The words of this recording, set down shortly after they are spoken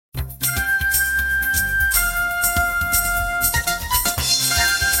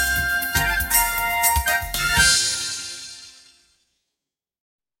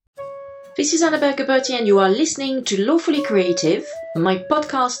This is Annabelle Gauberti and you are listening to Lawfully Creative, my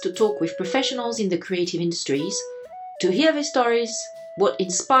podcast to talk with professionals in the creative industries, to hear their stories, what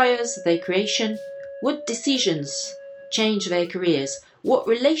inspires their creation, what decisions change their careers, what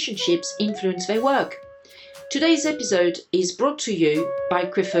relationships influence their work. Today's episode is brought to you by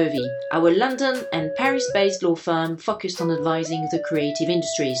Crefovi, our London and Paris-based law firm focused on advising the creative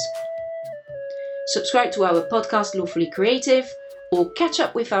industries. Subscribe to our podcast Lawfully Creative or catch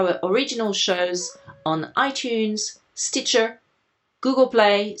up with our original shows on iTunes, Stitcher, Google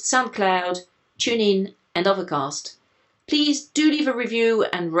Play, SoundCloud, TuneIn and Overcast. Please do leave a review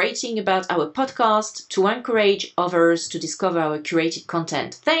and rating about our podcast to encourage others to discover our curated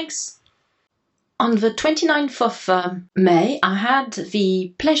content. Thanks! On the 29th of May, I had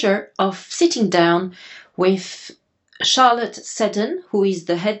the pleasure of sitting down with Charlotte Seddon, who is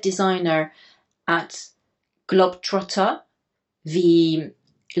the head designer at Globe Trotter, the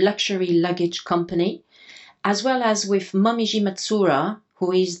luxury luggage company, as well as with Momiji Matsuura,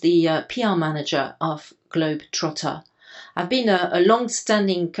 who is the PR manager of Globe Trotter. I've been a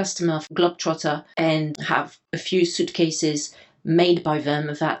long-standing customer of Globe Trotter and have a few suitcases made by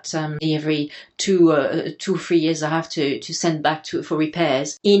them that every 2 or 3 years I have to send back for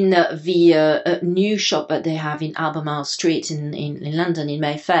repairs. In the new shop that they have in Albemarle Street in London, in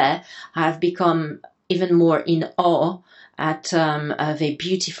Mayfair, I have become even more in awe at the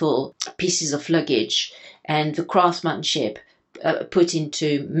beautiful pieces of luggage and the craftsmanship put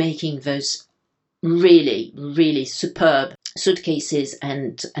into making those really, really superb suitcases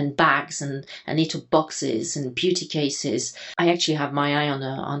and bags and little boxes and beauty cases. I actually have my eye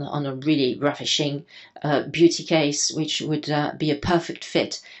on a really ravishing beauty case, which would be a perfect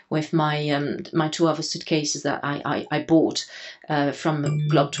fit with my my 2 other suitcases that I bought from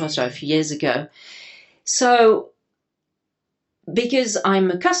Globetrotter a few years ago. So, because I'm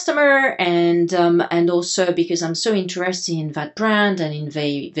a customer and also because I'm so interested in that brand and in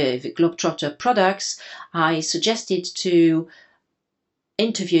the Globetrotter products, I suggested to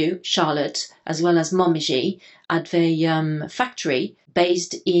interview Charlotte as well as Momiji at the factory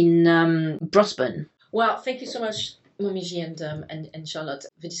based in Broxbourne. Well, thank you so much, Momiji and Charlotte.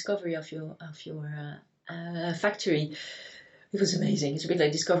 The discovery of your factory, it was amazing. It's a bit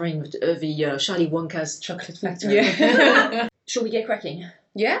like discovering the Charlie Wonka's chocolate factory. Yeah. Shall we get cracking?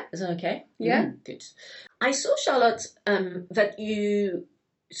 Yeah. Is that okay? Yeah. Good. I saw, Charlotte, that you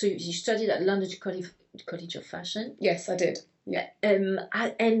studied at London College of Fashion. Yes, I did. Yeah. And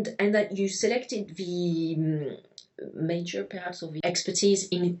that you selected the major perhaps of the expertise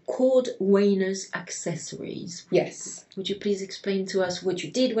in cordwainers accessories. Yes. Would you please explain to us what you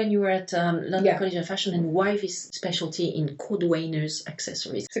did when you were at London College of Fashion and why this specialty in cordwainers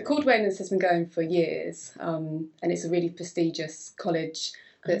accessories? So cordwainers has been going for years, and it's a really prestigious college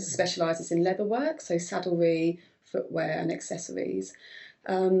that specialises in leatherwork, so saddlery, footwear and accessories.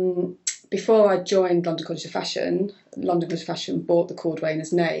 Before I joined London College of Fashion bought the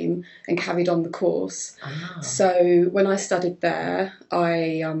cordwainers name and carried on the course. So when I studied there,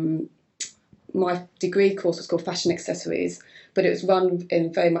 my degree course was called Fashion Accessories, but it was run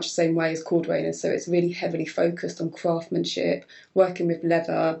in very much the same way as cordwainers, so it's really heavily focused on craftsmanship, working with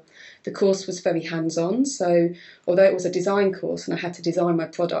leather. The course was very hands-on, so although it was a design course and I had to design my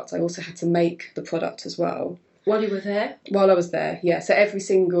product, I also had to make the product as well. While you were there? While I was there, yeah. So every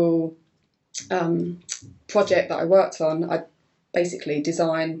single project that I worked on, I'd basically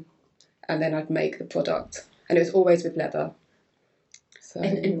design and then I'd make the product, and it was always with leather. So,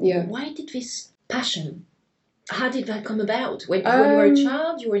 and yeah. Why did this passion? How did that come about? When you were a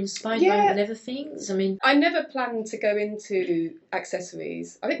child, you were inspired by leather things? I mean, I never planned to go into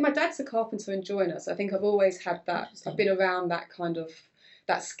accessories. I think my dad's a carpenter and joiner, so I think I've always had that. I've been around that kind of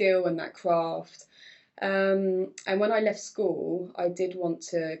that skill and that craft. And when I left school, I did want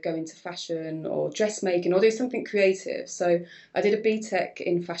to go into fashion or dressmaking or do something creative. So I did a BTEC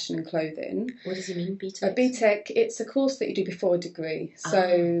in fashion and clothing. What does it mean, BTEC? A BTEC, it's a course that you do before a degree. So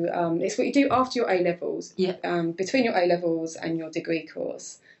it's what you do after your A-levels, between your A-levels and your degree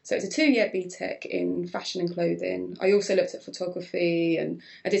course. So it's a 2-year BTEC in fashion and clothing. I also looked at photography and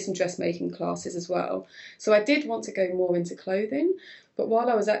I did some dressmaking classes as well. So I did want to go more into clothing. But while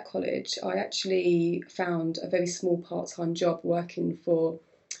I was at college, I actually found a very small part-time job working for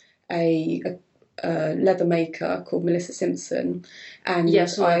a leather maker called Melissa Simpson. And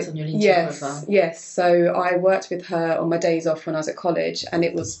that's on your LinkedIn profile. Yes. So I worked with her on my days off when I was at college, and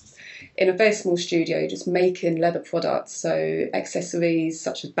it was in a very small studio, just making leather products, so accessories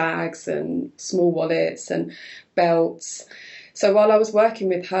such as bags and small wallets and belts. So while I was working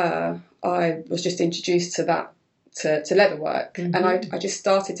with her, I was just introduced to that to leatherwork. And I just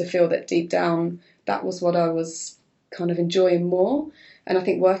started to feel that deep down that was what I was kind of enjoying more. And I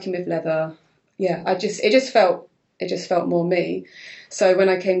think working with leather, it just felt more me. So when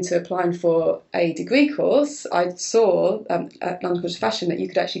I came to applying for a degree course, I saw at London College of Fashion that you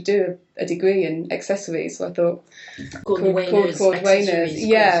could actually do a degree in accessories. So I thought, Cordwainers,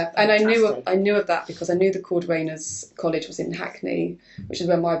 yeah. And I knew of that because I knew the Cordwainers College was in Hackney, which is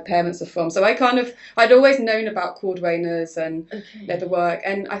where my parents are from. So I'd always known about Cordwainers and leatherwork.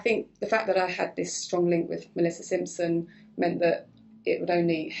 And I think the fact that I had this strong link with Melissa Simpson meant that it would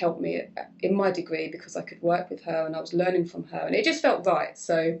only help me in my degree because I could work with her and I was learning from her, and it just felt right.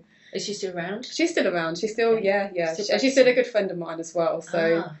 So, is she still around? She's still around. She's still, and she's still a good friend of mine as well.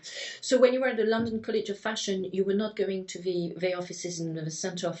 So, so when you were at the London College of Fashion, you were not going to the offices in the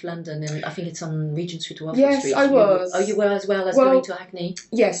centre of London, and I think it's on Regent Street or Oxford Street. Yes, I was. You were as well as going to Hackney?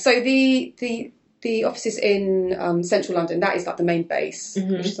 Yes. So the offices in central London, that is like the main base,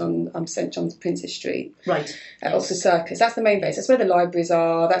 which is on St John's Princes Street. Right. At Oxford Circus. That's the main base. That's where the libraries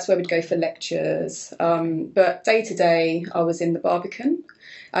are. That's where we'd go for lectures. But day to day, I was in the Barbican.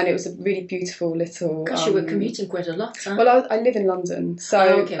 And it was a really beautiful little... Gosh, you were commuting quite a lot, huh? Well, I live in London.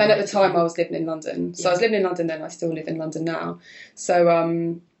 So, at the time I was living in London. So I was living in London then, I still live in London now. So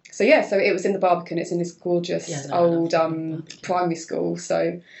it was in the Barbican. It's in this gorgeous old primary school.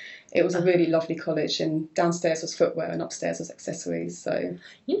 So it was a really lovely college, and downstairs was footwear and upstairs was accessories. So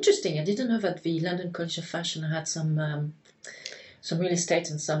interesting. I didn't know that the London College of Fashion had some real estate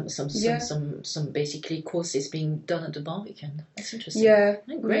and some basically courses being done at the Barbican. That's interesting. Yeah,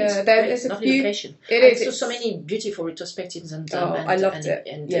 great. Yeah, there's a lovely location. It is. So many beautiful retrospectives and I loved it.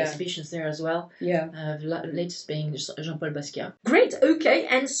 And exhibitions there as well. Yeah. The latest being Jean-Paul Basquiat. Great. Okay.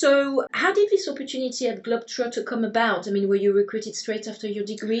 And so, how did this opportunity at Globe Trotter come about? I mean, were you recruited straight after your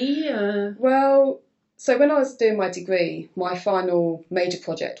degree? Well. So when I was doing my degree, my final major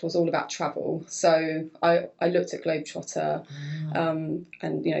project was all about travel. So I looked at Globe Trotter and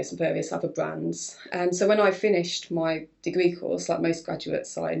some various other brands. And so when I finished my degree course, like most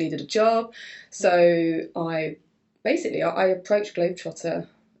graduates, I needed a job. So I approached Globe Trotter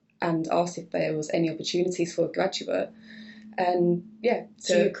and asked if there was any opportunities for a graduate. And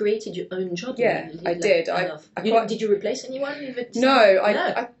so you created your own job? Yeah, I did. Did you replace anyone? No,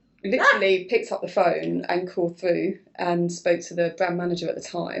 I literally picked up the phone and called through and spoke to the brand manager at the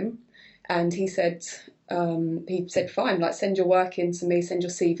time, and he said fine, like, send your work in to me, send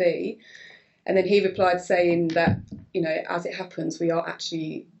your CV. And then he replied saying that, as it happens, we are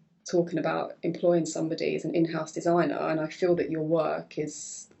actually talking about employing somebody as an in-house designer, and I feel that your work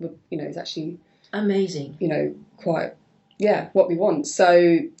is actually amazing, quite what we want. So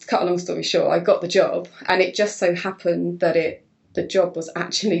to cut a long story short, I got the job, and it just so happened that the job was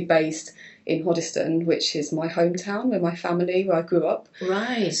actually based in Hoddesdon, which is my hometown, where I grew up.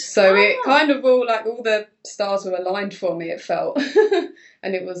 Right. So it kind of all the stars were aligned for me, it felt.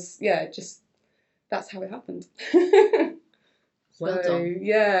 And it was, that's how it happened. Well done.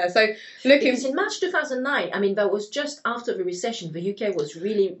 Yeah, so looking... Because in March 2009, I mean, that was just after the recession. The UK was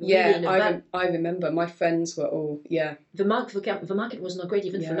really in a I remember. My friends were all, The market was not great,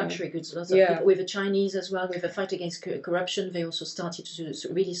 even for luxury goods. Lots of people, with the Chinese as well, with the fight against corruption, they also started to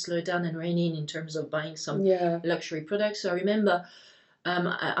really slow down and rein in terms of buying some luxury products. So I remember...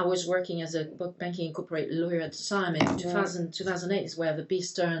 I was working as a banking corporate lawyer at the time, and 2008 is where the Bear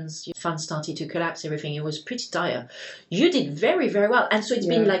Stearns fund started to collapse. Everything, it was pretty dire. You did very, very well, and so it's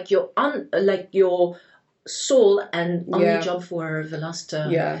been like your sole and only job for the last.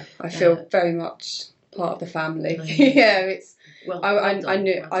 I feel very much part of the family. It's. Well,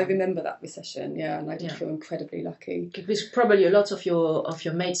 I remember that recession, and I did feel incredibly lucky. Because probably a lot of your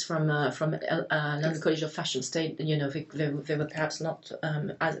mates from London College of Fashion stayed. They were perhaps not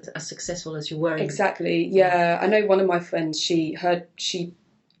as successful as you were. Exactly. Yeah, I know one of my friends. She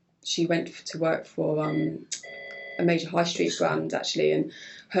went to work for a major high street brand actually, and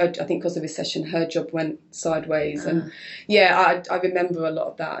I think because of the recession, her job went sideways. And I remember a lot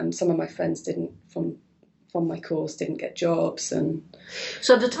of that. And some of my friends didn't from my course didn't get jobs. And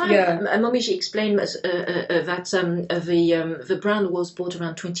so at the time, Momiji explained that the brand was bought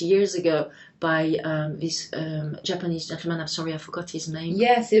around 20 years ago by this Japanese gentleman. I'm sorry, I forgot his name.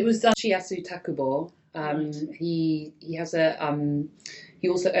 Yes, it was Chiyasu Takubo. He has he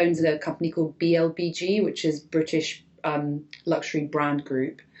also owns a company called BLBG, which is British luxury brand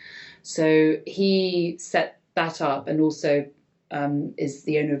group. So he set that up, and also is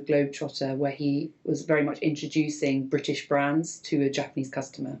the owner of Globe Trotter, where he was very much introducing British brands to a Japanese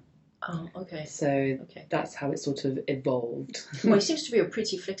customer. Oh, okay. So that's how it sort of evolved. Well, he seems to be a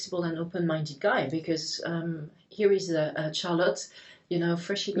pretty flexible and open-minded guy, because here is Charlotte,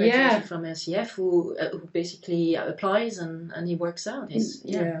 freshly graduated from SEF, who basically applies and he works out. Is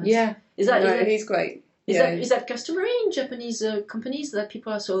he's great. Is that customary in Japanese companies, that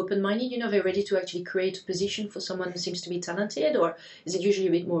people are so open-minded? They're ready to actually create a position for someone who seems to be talented, or is it usually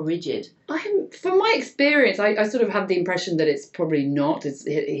a bit more rigid? From my experience, I sort of have the impression that it's probably not.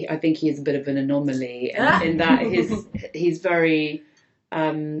 I think he is a bit of an anomaly in that he's very.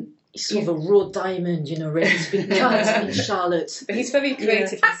 He's sort of a raw diamond, ready to be cut in Charlotte. But he's very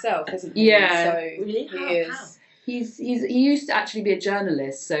creative himself, isn't he? Yeah. So really? He is. How? He used to actually be a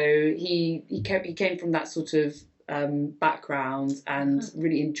journalist, so he came from that sort of background and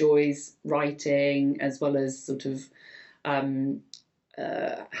really enjoys writing, as well as sort of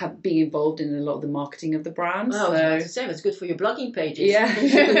being involved in a lot of the marketing of the brand. Oh, I was about to say, that's good for your blogging pages. Yeah.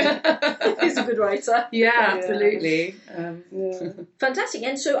 He's a good writer. Yeah, absolutely. Fantastic.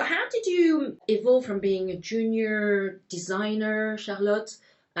 And so how did you evolve from being a junior designer, Charlotte,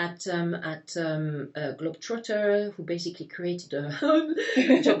 at Globe Trotter, who basically created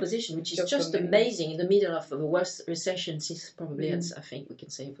a job position, which is just amazing in the middle of the worst recession since probably, I think we can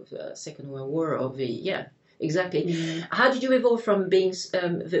say, the Second World War, or exactly. How did you evolve from being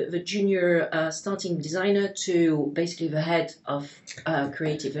the junior starting designer to basically the head of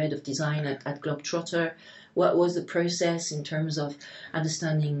creative head of design at Globe Trotter? What was the process in terms of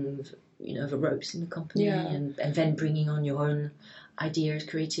understanding, the ropes in the company, and then bringing on your own ideas,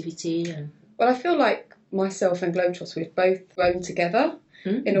 creativity? Well, I feel like myself and Globetrotter, we've both grown together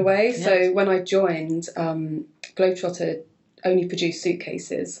in a way. Yes. So when I joined, Globetrotter only produced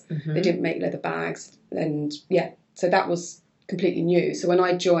suitcases. They didn't make leather bags, and so that was completely new. So when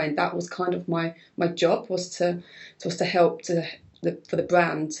I joined, that was kind of my job, was to help for the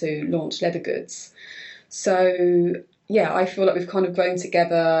brand to launch leather goods. So I feel like we've kind of grown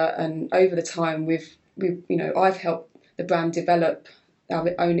together, and over the time we've I've helped the brand develop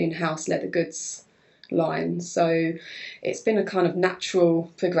our own in-house leather goods line. So it's been a kind of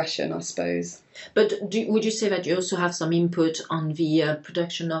natural progression, I suppose. But would you say that you also have some input on the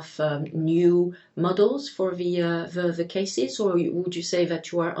production of new models for the cases, or would you say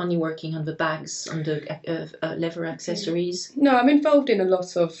that you are only working on the bags, on the leather accessories? No, I'm involved in a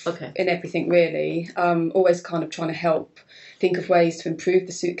lot of in everything really. Always kind of trying to help think of ways to improve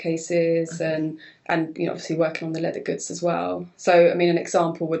the suitcases, and obviously working on the leather goods as well. So I mean, an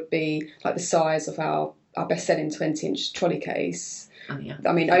example would be like the size of our best-selling 20-inch trolley case. Oh, yeah.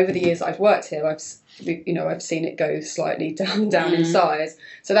 I mean, over the years I've worked here, I've seen it go slightly down in size.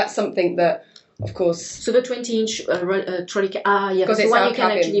 So that's something that, of course. So the 20-inch trolley case. Because it's the one you cabin.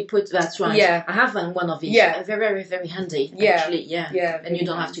 can actually put. That's right. Yeah, I have one of these. Yeah, very, very, very handy. Yeah, actually. Yeah. And you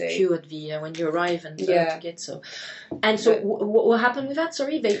don't have to queue at the when you arrive and to get so. And so, what happened with that?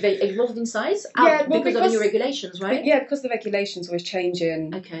 Sorry, they evolved in size. Because of the new regulations, right? Because the regulations always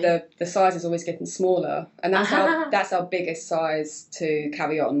changing. Okay. The size is always getting smaller, and that's our biggest size to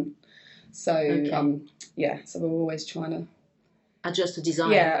carry on. So so we're always trying to adjust the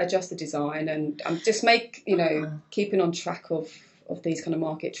design. Yeah, adjust the design, and just make keeping on track of these kind of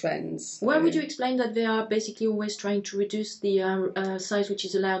market trends. Why would you explain that they are basically always trying to reduce the size which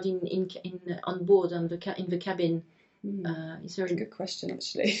is allowed in on board in the cabin? Is there a good question,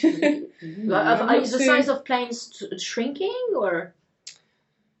 actually? Is the size of planes shrinking, or?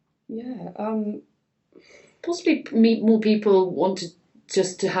 Possibly more people want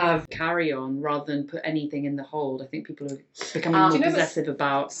to have carry-on rather than put anything in the hold. I think people are becoming more possessive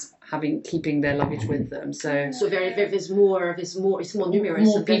about keeping their luggage with them. So there's more. It's more numerous.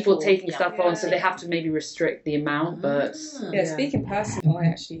 More people taking stuff on, so they have to maybe restrict the amount. But speaking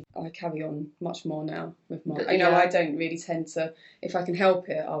personally, I carry on much more now with my. I don't really tend to. If I can help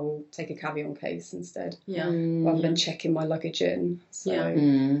it, I will take a carry-on case instead. Rather than checking my luggage in. So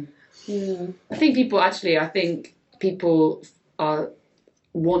I think people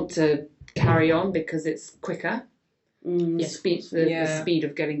want to carry on because it's quicker. The speed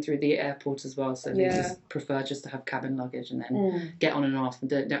of getting through the airport as well, so they just prefer just to have cabin luggage and then get on and off, and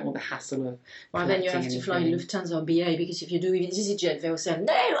don't want the hassle of. Well, then you have to fly Lufthansa or BA, because if you do EasyJet, they will say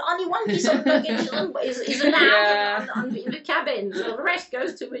no, only one piece of luggage is allowed in the cabin, so the rest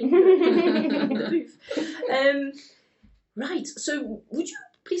goes to the booth. Right. So, would you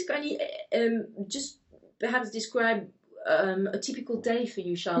please kindly just perhaps describe a typical day for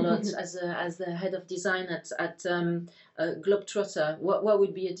you, Charlotte, as the head of design at Globe Trotter? What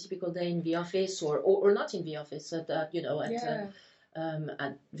would be a typical day in the office, or not in the office?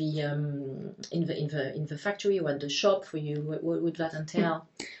 at the in the factory or at the shop for you? What would that entail?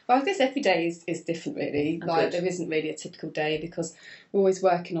 Well, I guess every day is different, really. Like there isn't really a typical day because we're always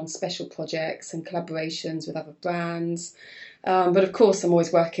working on special projects and collaborations with other brands. But of course, I'm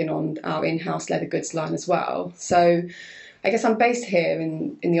always working on our in-house leather goods line as well. So I guess I'm based here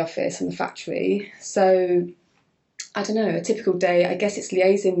in the office and the factory. So I don't know, a typical day, I guess it's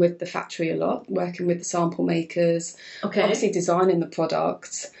liaising with the factory a lot, working with the sample makers, obviously designing the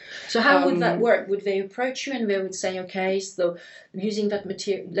product. So how would that work? Would they approach you and they would say, okay, so using that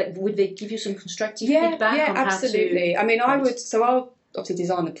material, like, would they give you some constructive feedback? Yeah, on absolutely. How to... I mean, I'll obviously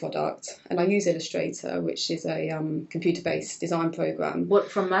design the product, and I use Illustrator, which is a computer-based design program. What,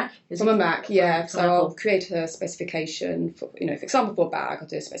 from Mac? From a Mac, yeah. So I'll create a specification for, for example, for a bag, I'll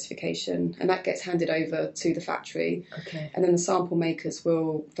do a specification, and that gets handed over to the factory. Okay. And then the sample makers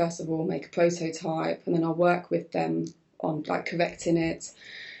will first of all make a prototype, and then I'll work with them on like correcting it,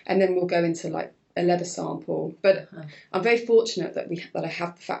 and then we'll go into like a leather sample. But I'm very fortunate that I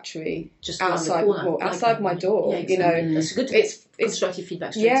have the factory just outside my door. Yeah, exactly. That's good. It's constructive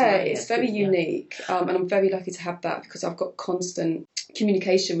feedback. It's very unique, and I'm very lucky to have that because I've got constant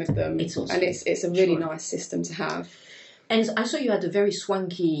communication with them, and it's a really nice system to have. And I saw you had a very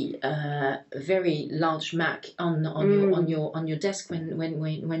swanky, very large Mac on your desk when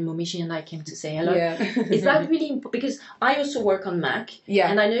Momiji and I came to say hello. Yeah. Is that really important? Because I also work on Mac,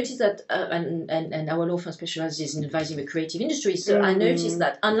 and I noticed that, and our law firm specializes in advising the creative industry. So I noticed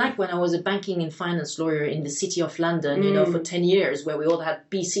that, unlike when I was a banking and finance lawyer in the city of London, for 10 years, where we all had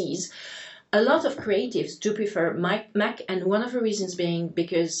PCs. A lot of creatives do prefer Mac, and one of the reasons being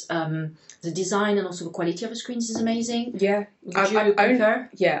because the design and also the quality of the screens is amazing. Yeah. Would you prefer?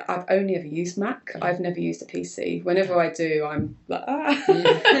 I've only ever used Mac. Yeah. I've never used a PC. Whenever I do, I'm like,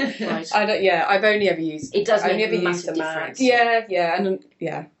 Right. I've only ever used. It does make a Mac. massive difference. Yeah.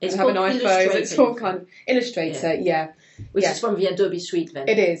 It's have an iPhone. It's all kind of Illustrator. Yeah. Which is from the Adobe Suite then?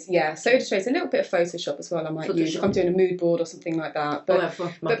 It is, yeah. So Illustrator, a little bit of Photoshop as well I might use if I'm doing a mood board or something like that. But,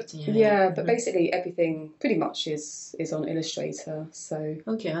 for marketing, but basically everything pretty much is on Illustrator. So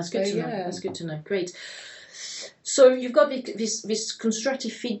okay, that's good to know. That's good to know. Great. So you've got this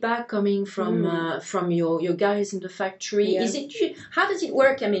constructive feedback coming from your guys in the factory. Yeah. How does it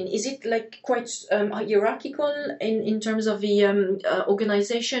work? I mean, is it like quite hierarchical in terms of the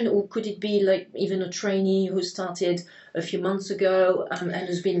organization, or could it be like even a trainee who started a few months ago and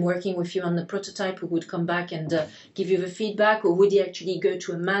has been working with you on the prototype who would come back and give you the feedback, or would he actually go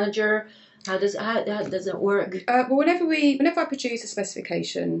to a manager? How does it work? Well, whenever I produce a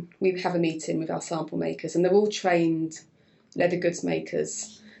specification, we have a meeting with our sample makers, and they're all trained leather goods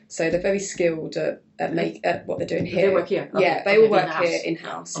makers, so they're very skilled at what they're doing here. They work here. Okay. Yeah, they all work here in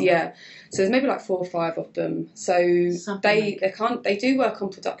house. Okay. Yeah, so there's maybe like 4 or 5 of them. So they do work on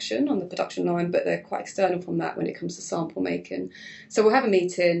the production line, but they're quite external from that when it comes to sample making. So we'll have a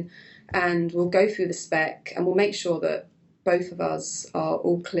meeting, and we'll go through the spec, and we'll make sure that both of us are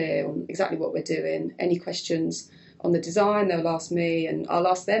all clear on exactly what we're doing. Any questions on the design, they'll ask me, and I'll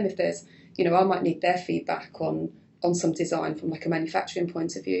ask them if there's, I might need their feedback on some design from like a manufacturing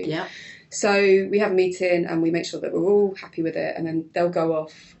point of view. Yeah. So we have a meeting and we make sure that we're all happy with it, and then they'll go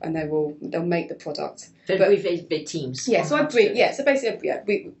off and they'll make the product. But with their teams. Yeah. So So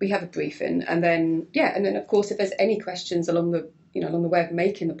basically, we have a briefing, and then of course if there's any questions along the way of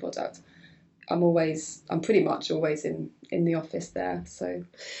making the product, I'm pretty much always in the office there. So,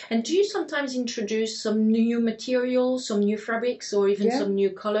 and do you sometimes introduce some new materials, some new fabrics, or even some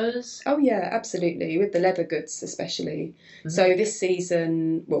new colours? Oh yeah, absolutely, with the leather goods especially. Mm-hmm. So this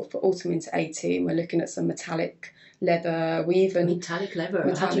season, for autumn into 18, we're looking at some metallic leather. Metallic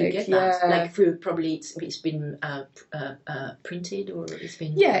leather. How do you get that? Like through probably it's been printed, or it's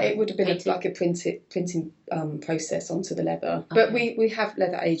been it would have been like a printing process onto the leather. Okay. But we have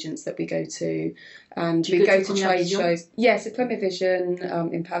leather agents that we go to, and we go to trade shows. Yes, at Premier Vision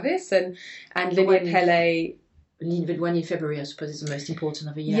in Paris and Ligne Pelle. The one in February, I suppose, is the most important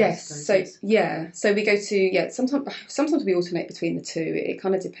of the year. Yes, so we go to Sometimes we alternate between the two. It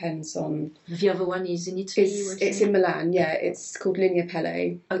kind of depends on. The other one is in Italy. It's in Milan. Yeah, it's called Ligne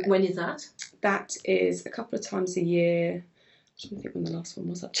Pelle. When is that? That is a couple of times a year. I don't think when the last one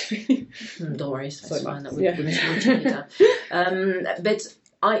was actually. Don't worry, that's fine. That would be check it out. But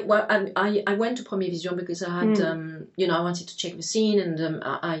I went to Premier Vision because I had I wanted to check the scene, and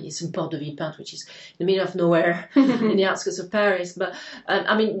it's in Porte de Villepinte, which is in the middle of nowhere in the outskirts of Paris. But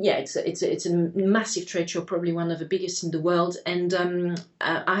it's a massive trade show, probably one of the biggest in the world. And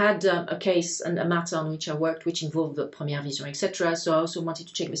I had a case and a matter on which I worked, which involved the Premier Vision, etc. So I also wanted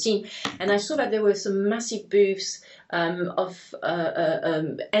to check the scene, and I saw that there were some massive booths of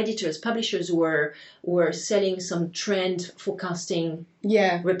editors, publishers who were selling some trend forecasting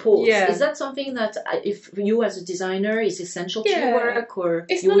reports. Yeah. Is that something that, if you as a designer, is essential to your work, or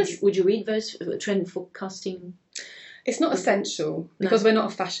would you read those trend forecasting? It's not essential because we're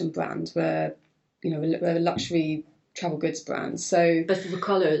not a fashion brand. We're a luxury travel goods brand. So, but for the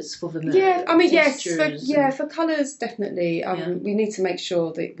colours, for the for colours definitely. We need to make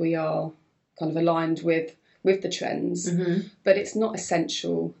sure that we are kind of aligned with the trends, but it's not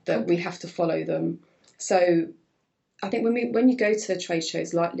essential that we have to follow them. So I think when you go to trade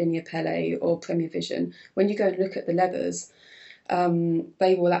shows like Linear Pelle or Premier Vision, when you go and look at the leathers,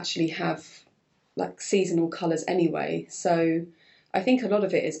 they will actually have like seasonal colours anyway. So I think a lot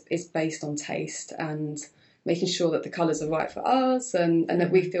of it is based on taste and making sure that the colours are right for us, and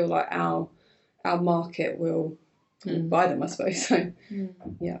that we feel like our market will buy them, I suppose. So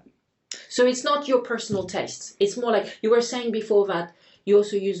yeah. So it's not your personal tastes. It's more like you were saying before that you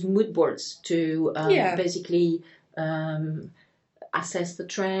also use mood boards to basically assess the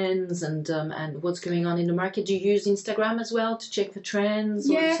trends and what's going on in the market. Do you use Instagram as well to check the trends?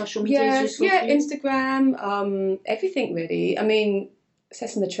 Or social media is useful for you? Instagram, everything really. I mean,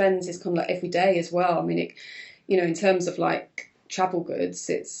 assessing the trends is kind of like every day as well. I mean, in terms of like travel goods,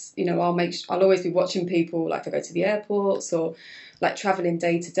 it's I'll always be watching people, like if I go to the airports or like traveling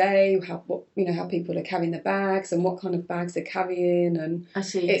day to day, how people are carrying their bags and what kind of bags they're carrying, and I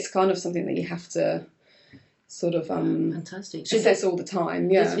see. It's kind of something that you have to sort of fantastic. So assess all the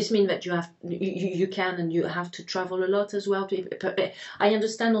time. Yeah. Does this mean that you can and you have to travel a lot as well? I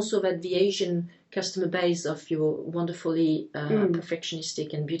understand also that the Asian customer base of your wonderfully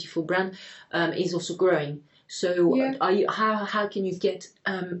perfectionistic and beautiful brand is also growing. So how can you get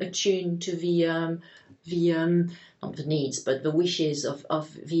attuned to the not the needs, but the wishes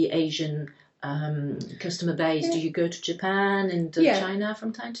of the Asian customer base? Do you go to Japan and China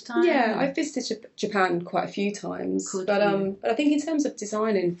from time to time? Yeah, I've visited Japan quite a few times. But I think in terms of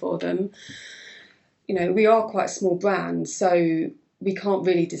designing for them, we are quite a small brand, so we can't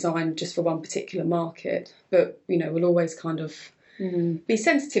really design just for one particular market. But we'll always kind of be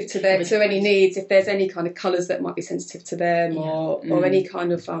sensitive to any needs. If there's any kind of colours that might be sensitive to them, or any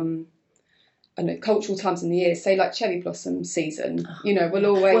kind of cultural times in the year, say like cherry blossom season, we'll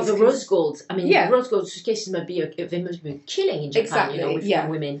always... Well, the rose gold, the rose gold cases must be killing in Japan, exactly, with young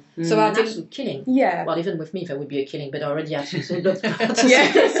women. So an absolute killing. Yeah. Well, even with me, there would be a killing, but I already have some sort of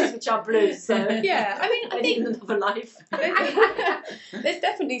cases which are blue, so... Yeah, I think... in another life. There's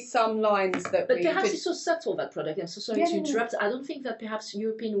definitely some lines that But perhaps it's so subtle, that product. I'm so sorry to interrupt. I don't think that perhaps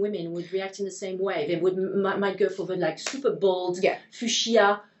European women would react in the same way. They might go for the like super bold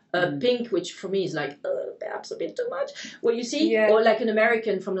fuchsia pink, which for me is like perhaps a bit too much. Well, you see, or like an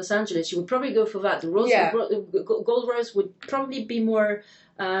American from Los Angeles, you would probably go for that. The rose, gold rose would probably be more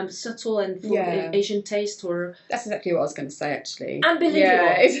subtle and for Asian taste. Or that's exactly what I was going to say, actually. Unbelievable.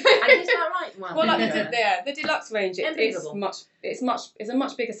 Yeah. Is that right? Well, like the deluxe range, it's a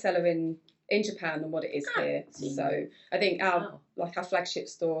much bigger seller in Japan than what it is here. So I think our flagship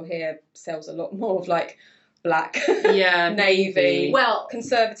store here sells a lot more of like black, navy,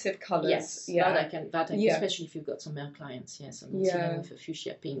 conservative colours. Yes, that I can, especially if you've got some male clients. Yes, I'm not dealing with a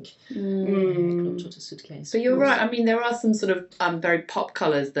fuchsia pink Globe Trotter suitcase. But you're right. I mean, there are some sort of very pop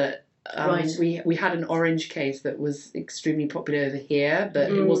colours that we had an orange case that was extremely popular over here,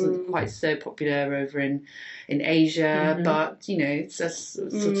 but it wasn't quite so popular over in Asia. But it's a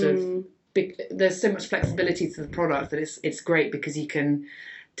sort of big. There's so much flexibility to the product that it's great because you can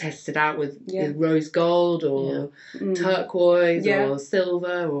test it out with rose gold or turquoise or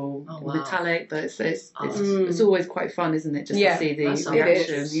silver or metallic, but it's always quite fun, isn't it? Just to see the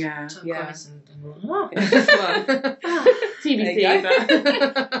reaction. Turquoise and TBC, but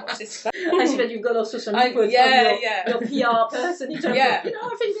I see that you've got also some input from your PR person. I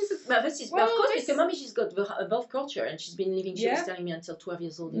think this is of course, because Momiji's got above culture, and she's been living, she was telling me, until 12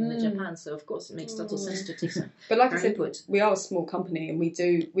 years old in Japan, so of course it makes total sense to take some. But like I said, we are a small company, and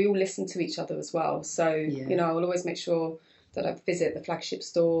we all listen to each other as well. So I'll always make sure that I visit the flagship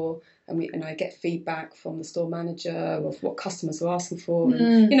store, and I get feedback from the store manager of what customers are asking for,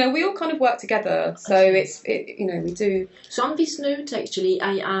 and we all kind of work together. So we do. So on this note, actually,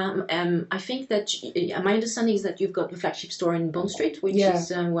 I think that my understanding is that you've got the flagship store in Bond Street, which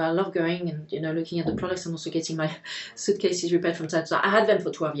is where I love going and looking at the products. I'm also getting my suitcases repaired from time to time. I had them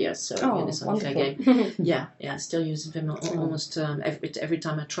for 12 years, so it's only fair game. yeah, I still use them almost every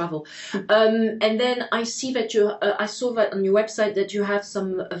time I travel. And then I see that I saw that on your website that you have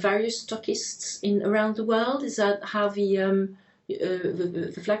some various stockists around the world. Is that how the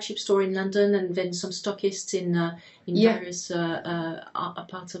flagship store in London, and then some stockists in various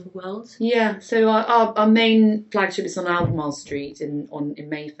parts of the world? Yeah, so our main flagship is on Albemarle Street in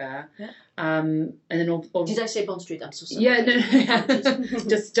Mayfair. Yeah. And then did I say Bond Street? I'm so sorry. Yeah, no,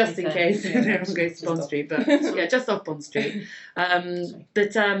 just in case everyone goes to Bond Street, but just off Bond Street. But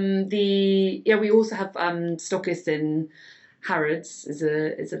we also have stockists in Harrods is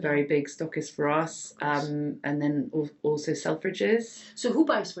a very big stockist for us, and then also Selfridges. So who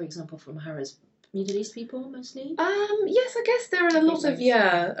buys, for example, from Harrods? Middle East people mostly? Yes, I guess there are a lot of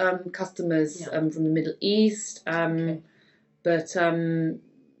customers from the Middle East. But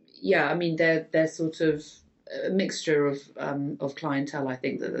I mean they're sort of a mixture of clientele. I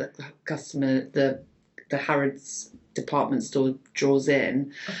think that the customer, the Harrods department store draws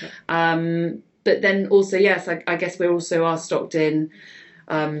in. Okay. But then also, yes, I guess we also are stocked in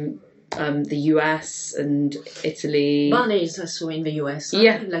the US and Italy. Barney's I saw in the US,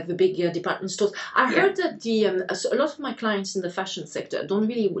 like the big department stores. I heard that a lot of my clients in the fashion sector don't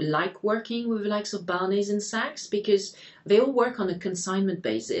really like working with the likes of Barney's and Saks, because they all work on a consignment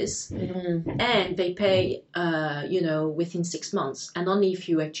basis, and they pay, within 6 months, and only if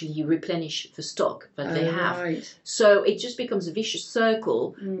you actually replenish the stock that they have. Right. So it just becomes a vicious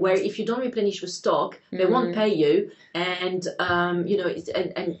circle where if you don't replenish the stock, they won't pay you, and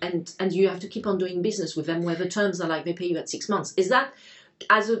and you have to keep on doing business with them, where the terms are like they pay you at 6 months. Is that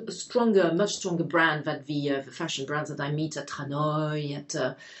as a much stronger brand than the fashion brands that I meet at Hanoi, at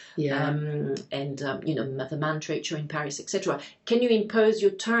the Man Trade Show in Paris, etc. Can you impose your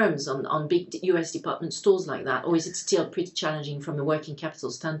terms on big US department stores like that, or is it still pretty challenging from a working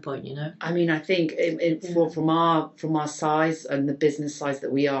capital standpoint? I mean, I think from our size and the business size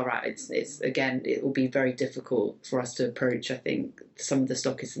that we are at, it's again, it will be very difficult for us to approach, I think, some of the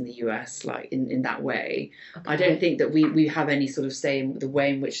stockists in the US like in that way. Okay. I don't think that we have any sort of say in the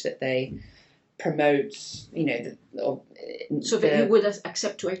way in which that they promote, so that you would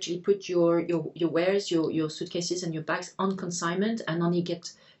accept to actually put your wares, your suitcases and your bags on consignment, and only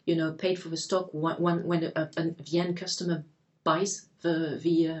get paid for the stock when the end customer buys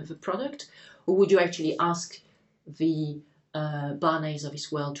the product, or would you actually ask the Barney's of this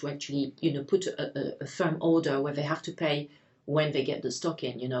world to actually put a firm order where they have to pay when they get the stock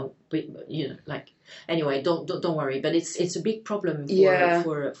in, anyway, don't worry, but it's a big problem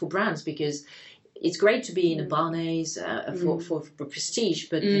for brands, because it's great to be in a Barney's for prestige,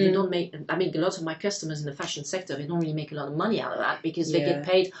 but you don't make. I mean, a lot of my customers in the fashion sector, they don't really make a lot of money out of that, because they get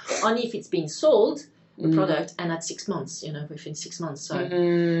paid only if it's been sold, the product, and at 6 months, within 6 months.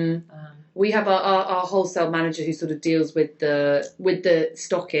 So we have our wholesale manager who sort of deals with the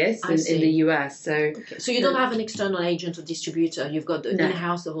stockists in the US. So you don't have an external agent or distributor. You've got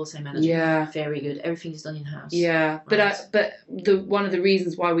in-house the wholesale manager. Yeah, very good. Everything is done in-house. Yeah, right. But one of the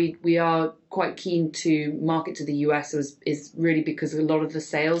reasons why we are quite keen to market to the US is really because a lot of the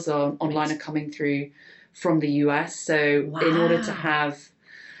sales online are coming through from the US. So in order to have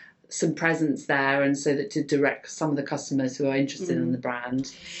some presence there, and so that to direct some of the customers who are interested in the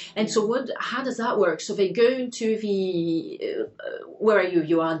brand. And so how does that work? So they go into the where are you?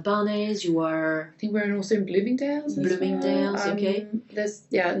 You are at Barney's, you are... I think we're also in Bloomingdale's. Okay. There's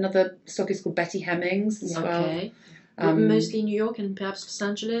another stockist called Betty Hemmings as well. Okay. Mostly New York and perhaps Los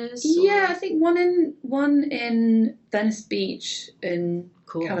Angeles? Yeah, I think one in Venice Beach in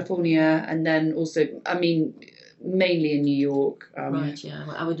California, and then also, I mean, mainly in New York. Right, yeah.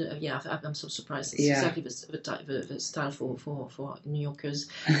 Well, I would. I'm so surprised. It's exactly the style for New Yorkers,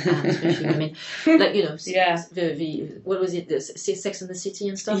 especially women. Like the what was it? The Sex and the City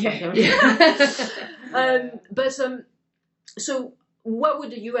and stuff. So. What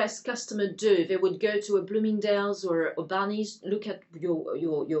would a US customer do? They would go to a Bloomingdale's or Barney's, look at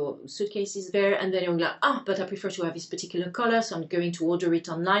your suitcases there, and then you're like, but I prefer to have this particular color, so I'm going to order it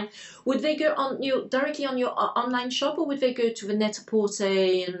online. Would they go on directly on your online shop, or would they go to the Net-a-Porter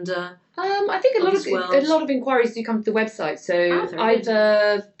and? I think a lot of inquiries do come to the website. So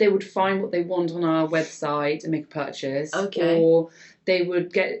either they would find what they want on our website and make a purchase, or they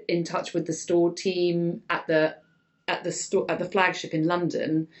would get in touch with the store team at the at the flagship in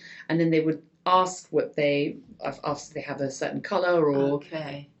London, and then they would ask what they have a certain colour, or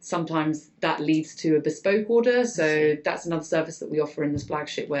sometimes that leads to a bespoke order. So that's another service that we offer in this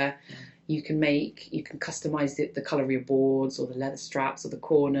flagship, where you can customise the colour of your boards, or the leather straps, or the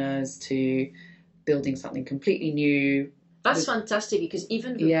corners, to building something completely new. That's fantastic, because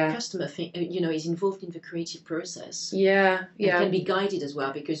even the customer is involved in the creative process. And can be guided as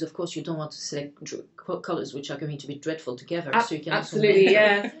well, because of course you don't want to select colours which are going to be dreadful together. So you can absolutely,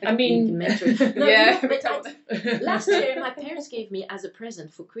 I mean, last year my parents gave me as a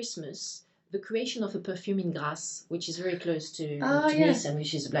present for Christmas the creation of a perfume in grass, which is very close to Nice, and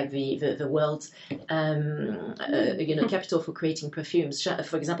which is like the world's capital for creating perfumes.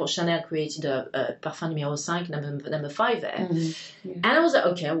 For example, Chanel created a Parfum numéro 5, number 5 there. And I was like,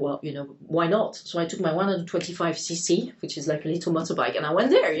 okay, well, why not? So I took my 125cc, which is like a little motorbike, and I went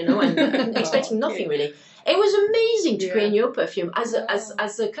there, and expecting nothing really. It was amazing to create your perfume. As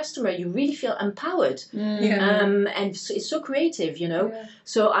a customer, you really feel empowered, and it's so creative,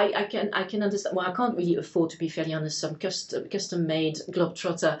 So I can understand. Well, I can't really afford, to be fairly honest, some custom-made Globe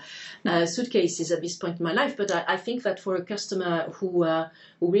Trotter suitcases at this point in my life. But I think that for a customer who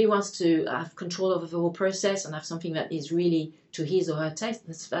really wants to have control over the whole process and have something that is really to his or her taste,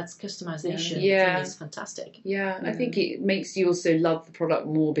 that's customization. It's fantastic. I think it makes you also love the product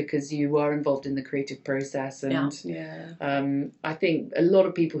more, because you are involved in the creative process. And I think a lot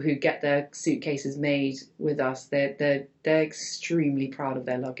of people who get their suitcases made with us, they're extremely proud of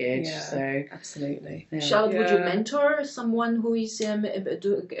their luggage. So absolutely. Charlotte, would you mentor someone who is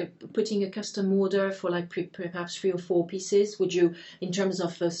putting a custom order for like perhaps 3 or 4 pieces? Would you, in terms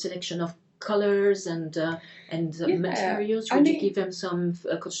of selection of colours and materials, would you give them some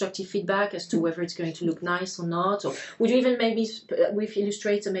constructive feedback as to whether it's going to look nice or not? Or would you even maybe with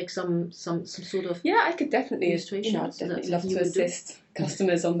Illustrator make some sort of I could definitely illustration? I'd definitely love to assist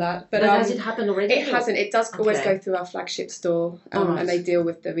customers on that. But has it happened already? It hasn't. It does always go through our flagship store, and they deal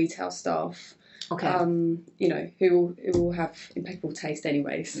with the retail staff. Who will have impeccable taste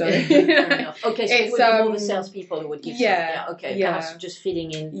anyway. So fair enough. Okay, so it would be more the salespeople who would give perhaps just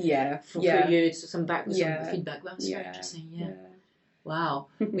feeding in for you some feedback. That's very interesting. Wow,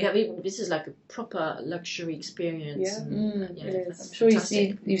 this is like a proper luxury experience. I'm sure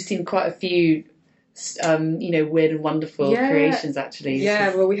you've seen quite a few weird and wonderful creations actually.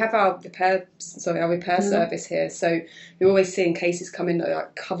 Well, we have our repair service here, so you're always seeing cases come in that are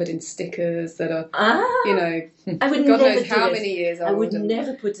like covered in stickers that are I would God never knows how many years old. I would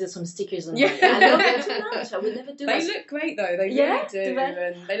never put some stickers on mine. I love them too much. I would never do that. They look great though, they really do,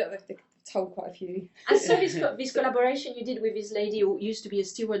 and they look like they've told quite a few. I saw this collaboration you did with this lady who used to be a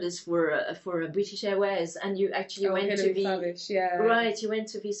stewardess for British Airways, and you actually went to the Favish, you went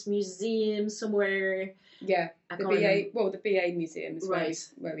to this museum somewhere. The BA museum is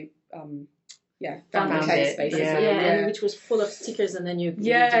where we found the case basically. And which was full of stickers, and then you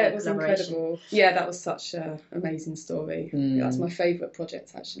it was incredible. That was such an amazing story. That's my favourite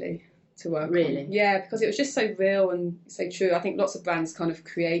project actually to work on. Because it was just so real and so true. I think lots of brands kind of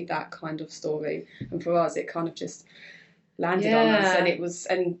create that kind of story, and for us it kind of just landed on us,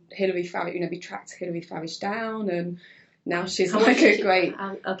 and Hilary Favish, we tracked Hilary Favish down, and now she's I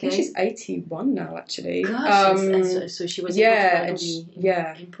think she's 81 now actually. So she was important.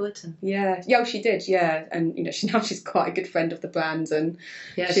 She did, and she's quite a good friend of the brand, and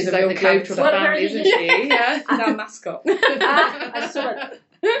she's a like real the Globe Trotter family, isn't she? She's our mascot. I saw it.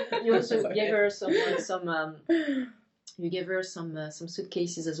 You also gave her some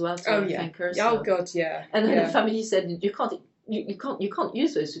suitcases as well to thank her. So. Oh God, yeah. And then the family said you can't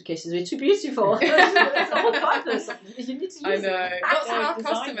use those suitcases. They're too beautiful. That's the whole purpose. You need to use them. I know. Lots of our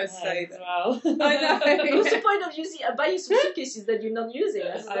customers say that. Well. I know. What's the point of buying some suitcases that you're not using?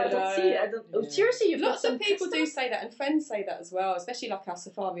 I don't see it. Seriously, lots of people do say that, and friends say that as well, especially like our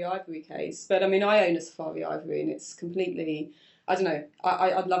Safari Ivory case. But I mean, I own a Safari Ivory, and it's completely. I don't know.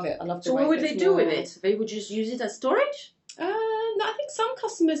 I love it. I love the So way what would they do with it? They would just use it as storage? No, I think some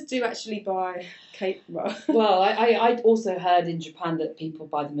customers do actually buy cake. Well, I also heard in Japan that people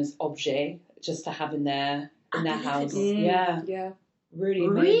buy them as objet, just to have in their house. Yeah.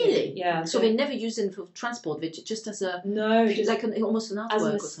 Really? Yeah. So they never use them for transport. They just as a just like almost an artwork, as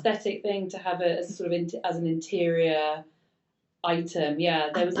an aesthetic thing to have it as sort of as an interior item.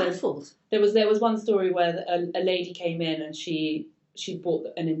 There was one story where a lady came in and she bought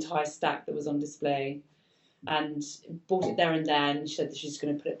an entire stack that was on display and bought it there and then. She said that she's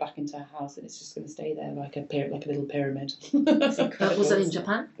going to put it back into her house and it's just going to stay there like a little pyramid. Was that in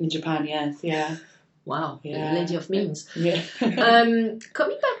Japan? In Japan, yes, yeah. Wow, lady of means. Yeah.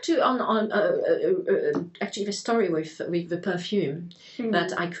 Coming back to actually the story with the perfume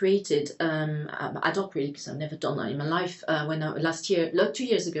that I created ad hoc, really, because I've never done that in my life. When 2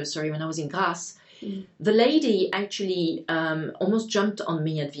 years ago, when I was in Grasse, the lady actually almost jumped on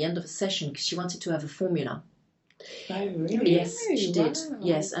me at the end of a session because she wanted to have a formula. Oh, really? Yes, she did. Wow.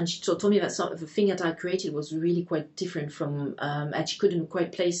 Yes, and she told me that some of the thing that I created was really quite different from, and she couldn't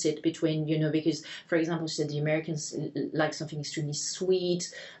quite place it between, because, for example, she said the Americans like something extremely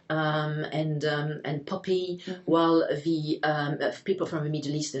sweet and poppy, while the people from the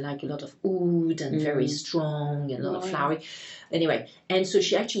Middle East, they like a lot of oud and very strong and a lot of flowery. Anyway, and so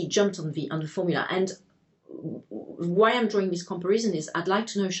she actually jumped on the formula. And why I'm drawing this comparison is I'd like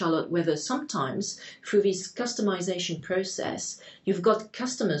to know, Charlotte, whether sometimes through this customization process, you've got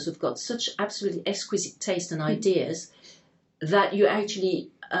customers who've got such absolutely exquisite taste and ideas that you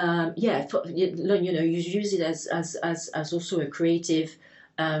actually, you use it as also a creative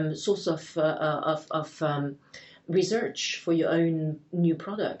source of research for your own new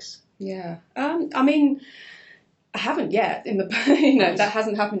products. Yeah. I mean, I haven't yet that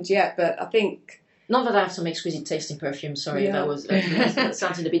hasn't happened yet, but I think. Not that I have some exquisite taste in perfume. Sorry, that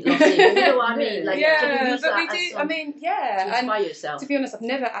sounded a bit lofty. But you know what I mean? Like, can you use that to inspire yourself? To be honest, I've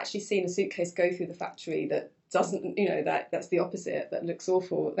never actually seen a suitcase go through the factory that doesn't, that's the opposite, that looks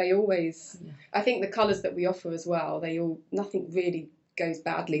awful. They always, I think the colours that we offer as well, nothing really goes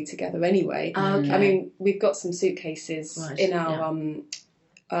badly together anyway. Okay. I mean, we've got some suitcases in our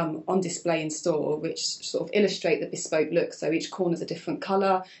on display in store, which sort of illustrate the bespoke look. So each corner's a different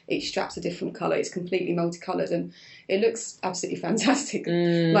colour, each strap's a different colour. It's completely multicoloured, and it looks absolutely fantastic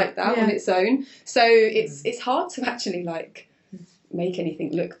like that on its own. So it's hard to actually make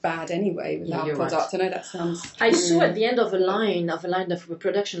anything look bad anyway with our product. Right. I know that sounds. I saw at the end of a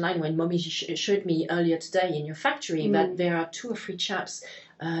production line when Momiji showed me earlier today in your factory that there are 2 or 3 chaps.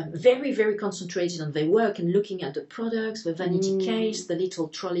 Very, very concentrated on their work and looking at the products, the vanity case, the little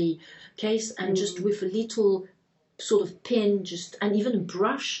trolley case, and just with a little sort of pin, and even a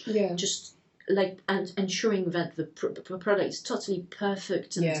brush, just like and ensuring that the product is totally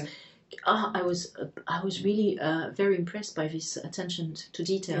perfect. And I was really very impressed by this attention to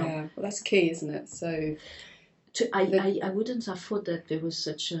detail. Yeah, well, that's key, isn't it? So. I wouldn't have thought that there was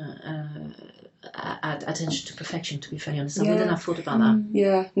such attention to perfection, to be fairly honest. I wouldn't have thought about that.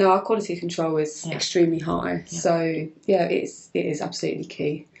 Yeah, no, our quality control is extremely high. Yeah. So, it is absolutely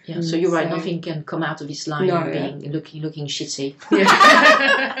key. Yeah, so you're right, nothing can come out of this line being looking shitty.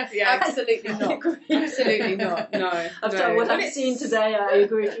 Absolutely not. Absolutely not, no. After what I've seen today, I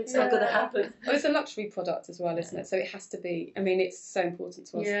agree it's not going to happen. Well, it's a luxury product as well, isn't it? So it has to be, I mean, it's so important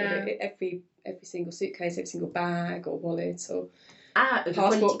to us that every single suitcase, every single bag or wallet or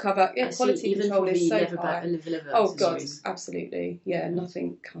passport cover, quality control is so high. Oh, God, absolutely. Yeah,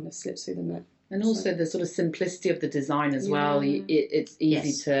 nothing kind of slips through the net. And also the sort of simplicity of the design as well. It's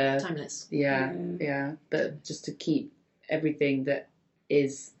easy to... Timeless. Yeah. But just to keep everything that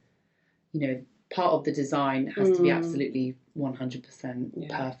is, part of the design has to be absolutely 100%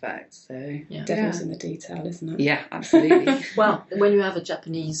 perfect. So devil's in the detail, isn't it? Yeah, absolutely. Well, when you have a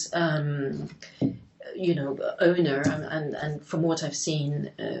Japanese... owner, and from what I've seen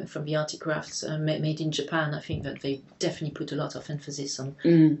from the articrafts made in Japan, I think that they definitely put a lot of emphasis on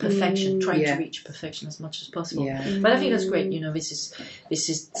perfection, trying to reach perfection as much as possible. But I think that's great. This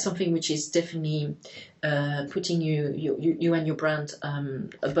is something which is definitely putting you and your brand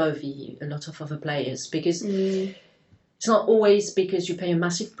above a lot of other players, because it's not always because you pay a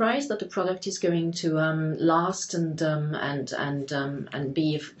massive price that the product is going to last and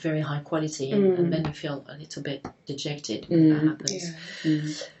be of very high quality, and then you feel a little bit dejected when that happens.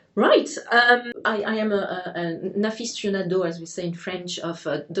 Right. I am an aficionado, as we say in French, of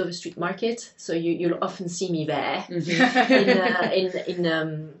Dover Street Market, so you'll often see me there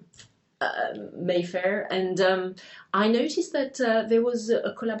in Mayfair, and I noticed that there was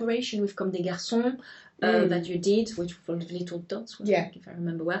a collaboration with Comme des Garçons that you did, which for the little dots, if I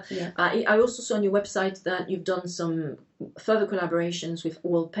remember well. Yeah. I also saw on your website that you've done some further collaborations with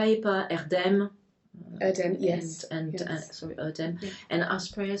Wallpaper, Erdem, yes. And Erdem, and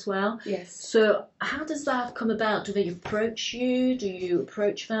Asprey as well. Yes. So how does that come about? Do they approach you? Do you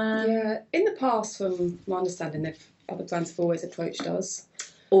approach them? Yeah, in the past, from my understanding, other brands have always approached us.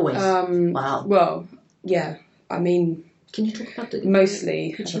 Always? Wow. Well, yeah, I mean... Can you talk about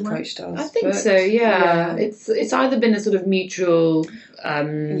mostly have approached us? I think so. Yeah. It's either been a sort of mutual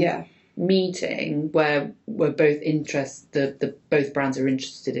meeting where we're both both brands are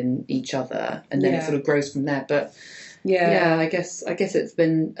interested in each other, and then it sort of grows from there. But I guess it's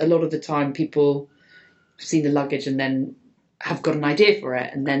been a lot of the time people seen the luggage and then have got an idea for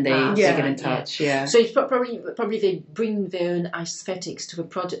it, and then they get in touch. Yeah. So it's probably they bring their own aesthetics to a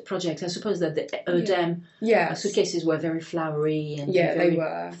project. I suppose that the Hoddesdon suitcases were very flowery and they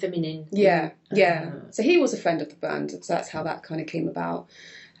were feminine. So he was a friend of the brand, so that's how that kind of came about.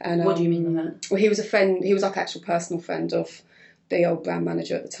 And what do you mean by that? Well, he was a friend. He was like an actual personal friend of the old brand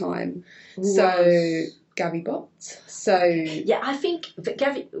manager at the time. Gary Bott. So I think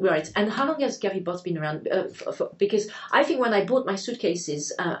Gary. Right. And how long has Gary Bott been around? Because I think when I bought my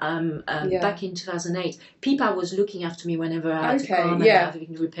suitcases back in 2008, Pippa was looking after me whenever I had to come and have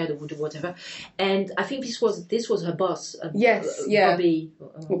everything repaired or whatever. And I think this was her boss. Bobby.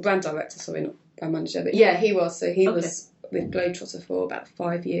 Well, brand director, sorry, not brand manager. But he was. So he was with Globe Trotter for about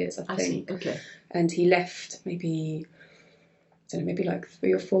 5 years, I think. I see. Okay. And he left maybe like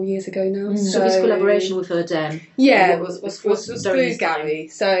 3 or 4 years ago now. So this collaboration with Hoddesdon, was through Gary.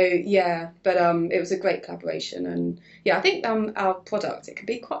 So but it was a great collaboration, and I think our product, it can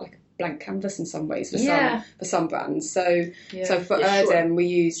be quite like a blank canvas in some ways for some brands. So for Hoddesdon, we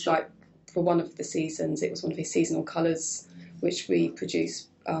used like for one of the seasons, it was one of his seasonal colours, which we produced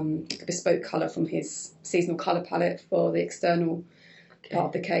a bespoke colour from his seasonal colour palette for the external part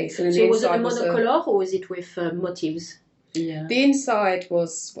of the case. And so was it a monocolor or was it with motifs? Yeah. The inside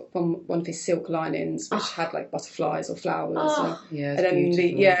was from one of his silk linings, which had like butterflies or flowers. And then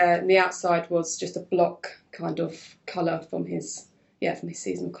the outside was just a block kind of colour from his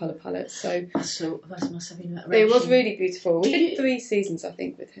seasonal colour palette. So that must have been it was really beautiful. We did 3 seasons, I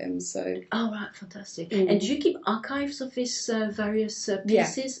think, with him. So fantastic. And do you keep archives of these various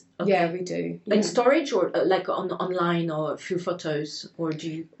pieces? Yeah, we do. In storage or like online or through photos, or do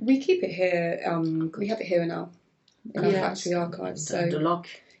you? We keep it here. We have it here in our factory archives. So the lock.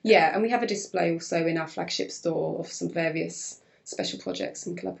 Yeah, and we have a display also in our flagship store of some various special projects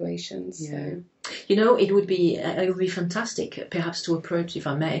and collaborations. Yeah. So. It would be fantastic, perhaps, to approach, if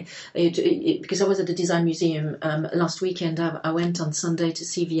I may, because I was at the Design Museum last weekend. I went on Sunday to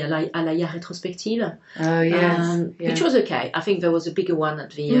see the Alaya retrospective. Oh, yes. Which was okay. I think there was a bigger one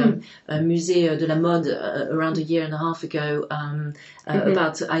at the Musée de la Mode around a year and a half ago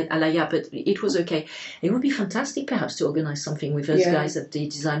about Alaya, but it was okay. It would be fantastic, perhaps, to organise something with those guys at the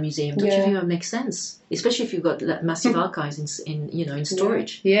Design Museum. Don't you think that makes sense? Especially if you've got massive archives in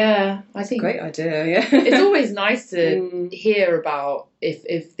storage. Yeah, I think great idea. Yeah, it's always nice to hear about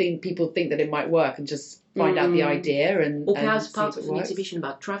if people think that it might work and just find out the idea or perhaps part of an exhibition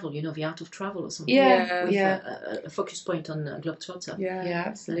about travel. The art of travel or something. A focus point on Globe Trotter. Yeah,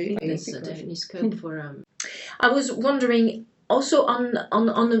 absolutely. There's definitely scope for. I was wondering. Also,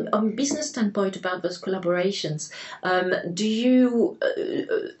 on business standpoint about those collaborations, do you?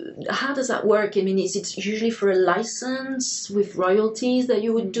 How does that work? I mean, is it usually for a license with royalties that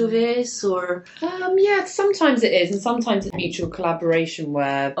you would do this, or? Sometimes it is, and sometimes it's mutual collaboration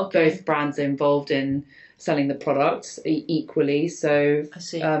where both brands are involved in selling the product equally. So, I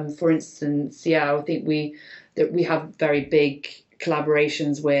see. For instance, I think we have very big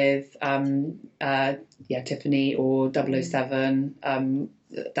collaborations with Tiffany or 007.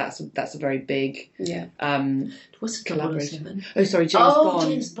 That's a very big what's collaboration. Oh, sorry, James Bond.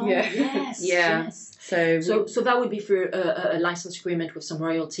 James Bond. Yes. So that would be for a license agreement with some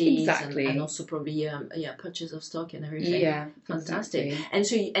royalties, and also probably purchase of stock and everything. Yeah, fantastic. Exactly. And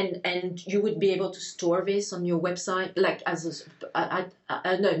so and you would be able to store this on your website, like as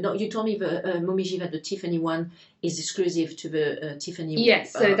no. You told me the Momiji that the Tiffany one is exclusive to the Tiffany.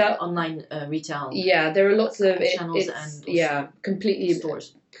 Yes, so that online retail. Yeah, there are lots of channels and completely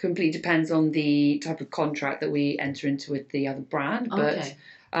stores. Completely depends on the type of contract that we enter into with the other brand, but.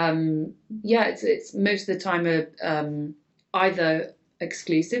 It's most of the time either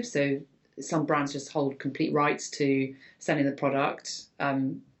exclusive, so some brands just hold complete rights to selling the product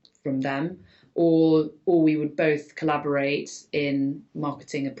from them, or we would both collaborate in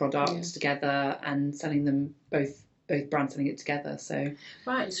marketing a product together and selling them both brands selling it together. So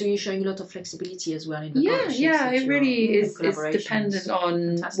so you're showing a lot of flexibility as well in the it really is dependent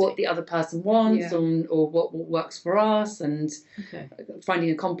on what the other person wants or what works for us, and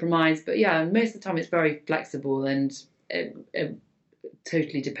finding a compromise. But most of the time it's very flexible, and it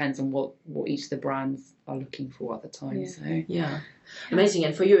totally depends on what each of the brands are looking for at the time. Amazing.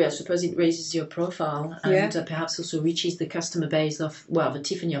 And for you, I suppose it raises your profile and perhaps also reaches the customer base of the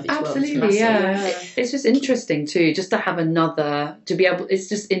Tiffany of its world. Absolutely, It's just interesting too, just to have it's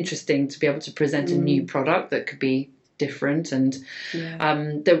just interesting to be able to present a new product that could be different, and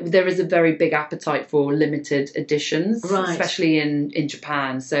there is a very big appetite for limited editions, especially in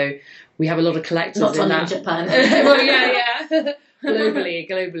Japan. So we have a lot of collectors. Not only in Japan.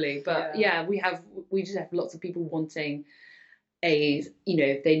 globally. But we just have lots of people wanting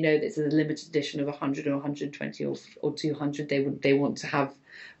if they know that it's a limited edition of 100 or 120 or 200, they want to have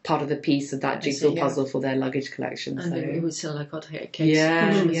part of the piece of that jigsaw puzzle for their luggage collection. And it would sell like hotcakes.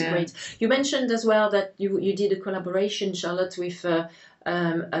 Yeah, which is great. You mentioned as well that you did a collaboration, Charlotte, with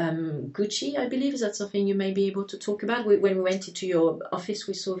Gucci, I believe. Is that something you may be able to talk about? When we went into your office,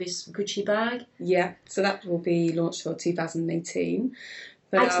 we saw this Gucci bag. Yeah, so that will be launched for 2018.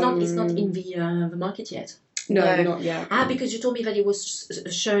 But it's not in the market yet. No, not yet. Because you told me that it was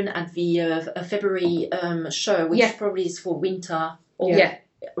shown at the February show, which probably is for winter.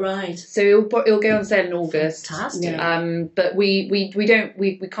 Right. So it'll go on sale in August. Fantastic. But we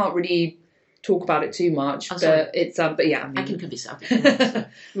can't really talk about it too much. But it's but yeah, I can convince her.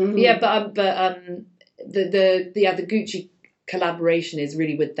 Yeah, but the Gucci collaboration is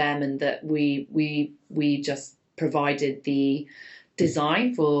really with them, and that we just provided the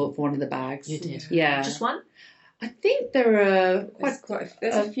design for one of the bags. You did. Yeah. Just one? I think there are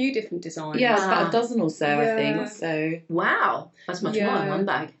there's a few different designs. Yeah, about a dozen or so, I think. So wow, that's much more than one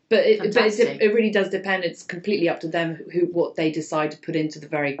bag. But it really does depend. It's completely up to them what they decide to put into the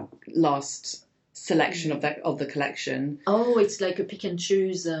very last selection of the collection. Oh, it's like a pick and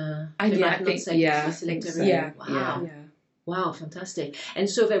choose. I think select everything. Yeah. Wow. Yeah. Wow, fantastic. And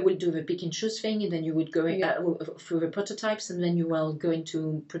so they will do the pick and choose thing, and then you would go through the prototypes, and then you will go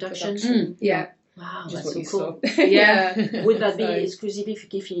into production. Yeah. Wow, Just that's what so you cool. saw. Yeah. Would that be exclusively, if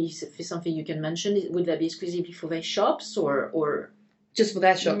it's something you can mention, would that be exclusively for their shops or just for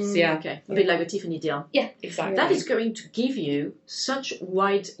their shops? Yeah. Okay. A bit like a Tiffany deal. Yeah, exactly. That is going to give you such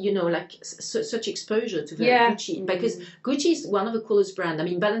wide, such exposure to the Gucci, because Gucci is one of the coolest brands. I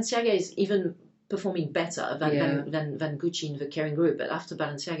mean, Balenciaga is even performing better than Gucci in the Kering group, but after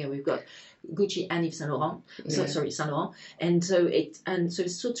Balenciaga we've got Gucci and Yves Saint Laurent. Saint Laurent, and so it's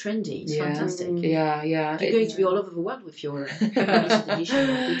so trendy. It's fantastic. Yeah. You're going to be all over the world with your limited edition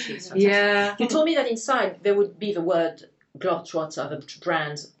of Gucci. It's fantastic. Yeah. You told me that inside there would be the word Globe Trotter, the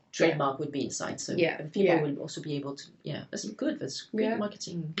brand trademark would be inside. So people will also be able to. Yeah, that's good. That's good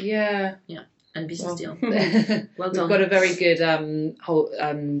marketing. Yeah. And business deal. Well done. We've got a very good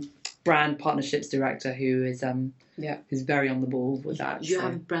brand partnerships director who is who's very on the ball with that. You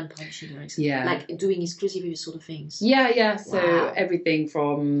have a brand partnership director. Yeah. Like doing exclusively sort of things. Yeah. So everything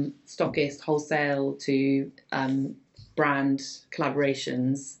from stockist, wholesale to brand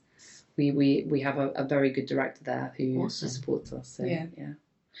collaborations. We have a very good director there who supports us. So, yeah.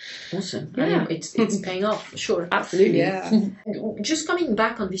 Awesome. Yeah. It's paying off, sure. Absolutely. Yeah. Just coming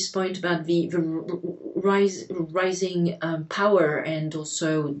back on this point about the rising power and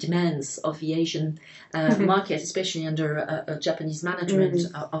also demands of the Asian market, especially under a Japanese management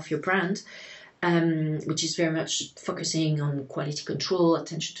of your brand, which is very much focusing on quality control,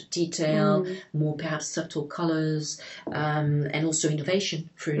 attention to detail, more perhaps subtle colors, and also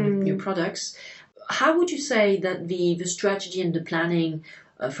innovation through new products. How would you say that the strategy and the planning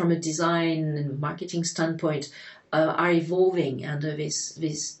from a design and marketing standpoint are evolving under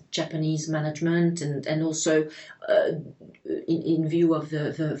this Japanese management, and also in view of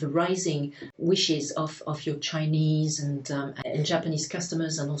the rising wishes of your Chinese and Japanese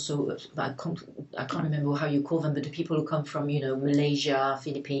customers, and also I can't remember how you call them, but the people who come from Malaysia,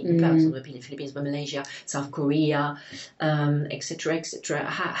 Philippines, perhaps not the Philippines, but Malaysia, South Korea, etc., etc.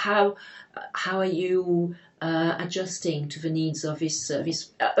 How are you adjusting to the needs of this? I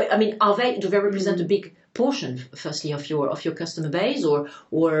mean, do they represent a big portion, firstly, of your customer base, or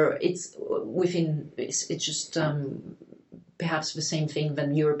it's within? It's just perhaps the same thing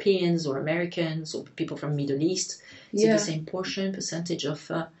than Europeans or Americans or people from Middle East. Is it the same percentage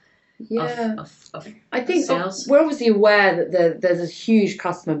of? I think sales? We're obviously aware that there's a huge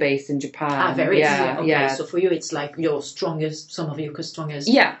customer base in Japan. So for you, it's like your strongest, some of your strongest.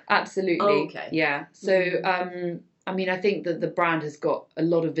 Yeah, absolutely. Okay. Yeah. So I mean, I think that the brand has got a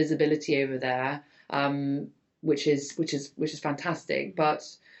lot of visibility over there, which is fantastic. But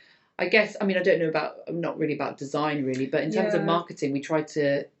I guess, I mean, I don't know not really about design really, but in terms of marketing, we try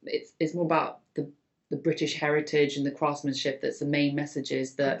to. It's more about the British heritage and the craftsmanship that's the main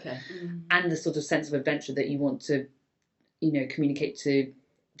messages that, and the sort of sense of adventure that you want to, communicate to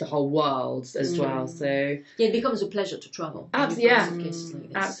the whole world as well. So it becomes a pleasure to travel.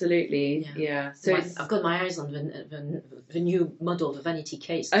 Absolutely. So I've got my eyes on the new model, the vanity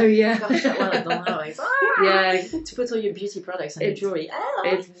case. Oh yeah. Gosh, that one I don't know. To put all your beauty products and your jewelry.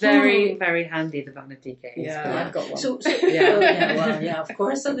 It's very, very handy, the vanity case. Yeah, I've got one. So of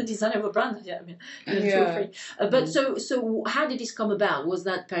course, I'm the designer of a brand. Feel free. But so how did this come about? Was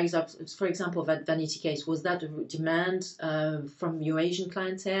that, for example, that vanity case, was that a demand from your Asian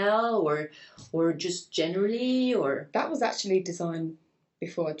clientele, or just generally, or that was actually designed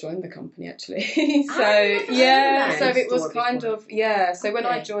before I joined the company, actually. So it was kind of So when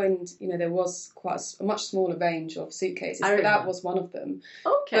I joined, there was quite a much smaller range of suitcases, but that was one of them.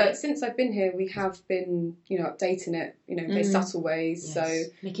 Okay. But since I've been here, we have been, updating it, in very subtle ways. So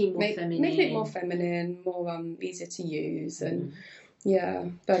making it more feminine, more easier to use, and. Yeah,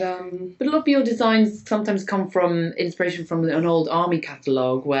 but a lot of your designs sometimes come from inspiration from an old army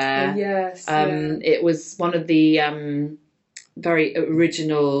catalogue where it was one of the very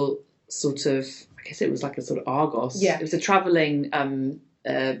original sort of, I guess it was like a sort of Argos. Yeah. It was a travelling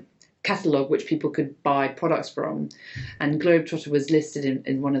catalogue which people could buy products from, and Globe Trotter was listed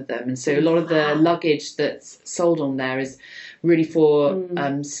in one of them, and so a lot of the luggage that's sold on there is really for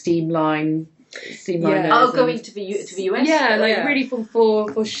steamliners. Going to the US. Really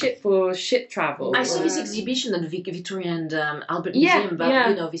for ship travel. I saw this exhibition at the Victoria and Albert Museum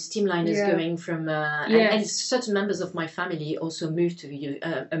about these steamliners going from and certain members of my family also moved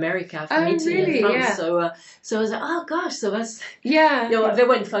to America for meeting in France. So I was like, oh gosh, so that's they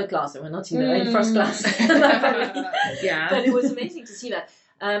were in third class, they were not in first class. But it was amazing to see that.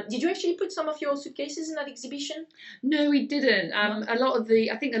 Did you actually put some of your suitcases in that exhibition? No, we didn't.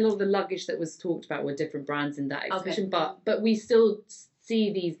 I think a lot of the luggage that was talked about were different brands in that exhibition, but we still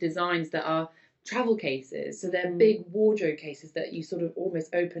see these designs that are travel cases. So they're big wardrobe cases that you sort of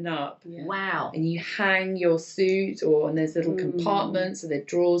almost open up. Yeah. Wow. And you hang your suit, and there's little compartments, so there are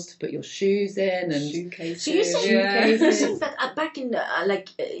drawers to put your shoes in, and shoe cases. So you're saying that back in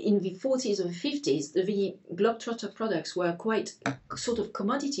in the 40s or the 50s, the Globe Trotter products were quite sort of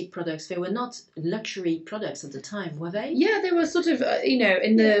commodity products. They were not luxury products at the time, were they? Yeah, they were sort of in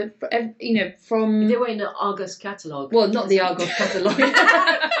the from. They were in the Argos catalogue. Well, not the Argos catalogue.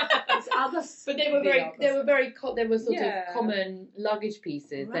 But they were sort of common luggage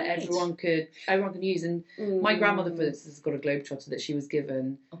pieces that everyone could use. And my grandmother, for instance, has got a Globe Trotter that she was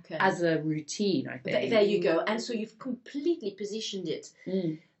given as a routine, I think. There you go. And so you've completely positioned it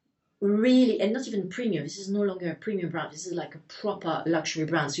really, and not even premium. This is no longer a premium brand. This is like a proper luxury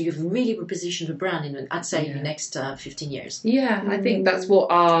brand. So you've really repositioned the brand in the next 15 years. Yeah, I think that's what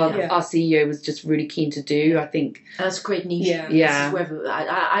our CEO was just really keen to do. I think that's great niche. Yeah. This is where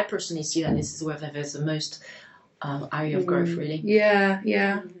I personally see that this is where there's the most area of growth, really.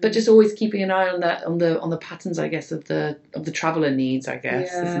 Yeah. But just always keeping an eye on that, on the patterns, I guess, of the traveller needs, I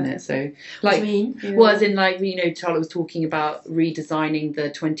guess, isn't it? So, like, as in, like, Charlotte was talking about redesigning the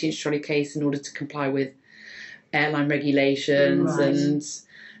 20-inch trolley case in order to comply with airline regulations and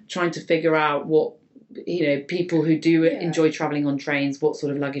trying to figure out what people who do enjoy travelling on trains, what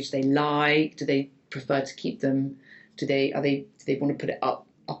sort of luggage they like. Do they prefer to keep them? Do they want to put it up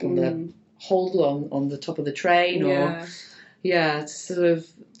on the hold on the top of the train, or sort of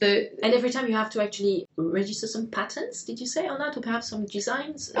and every time you have to actually register some patents, did you say, on that, or perhaps some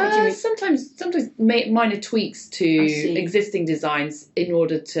designs? Sometimes minor tweaks to existing designs in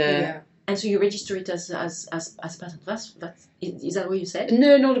order to and so you register it as patent. Is that what you said?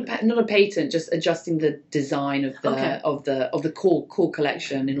 No, not a patent, just adjusting the design of the core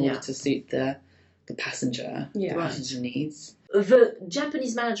collection in order to suit the passenger needs. The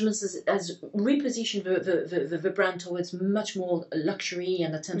Japanese management has repositioned the brand towards much more luxury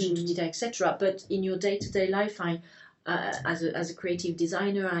and attention to detail, etc. But in your day-to-day life, as a creative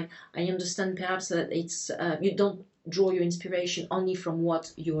designer, I understand perhaps that it's you don't draw your inspiration only from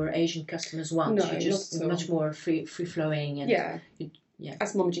what your Asian customers want. No, you're just much more free-flowing. And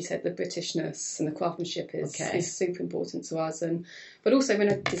as Momiji said, the Britishness and the craftsmanship is super important to us. But also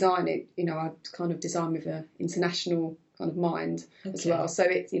when I design it, I kind of design with an international kind of mind as well. So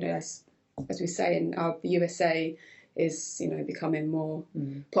it's, as we say, in our USA is becoming more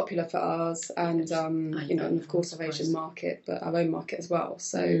popular for us, and and of course our Asian market, but our own market as well.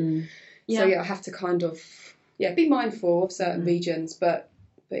 So I have to kind of be mindful of certain regions, but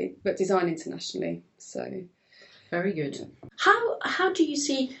design internationally. So. Very good. How do you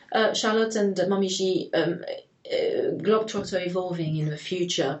see Charlotte and Momiji Globe Trotter evolving in the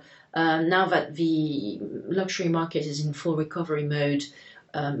future? Now that the luxury market is in full recovery mode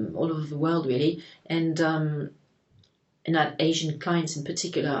all over the world, really, and and that Asian clients in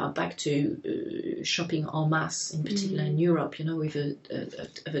particular are back to shopping en masse, in particular in Europe, with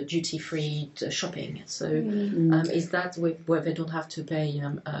a duty-free shopping. So is that where they don't have to pay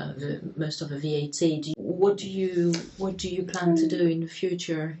most of the VAT? What do you plan to do in the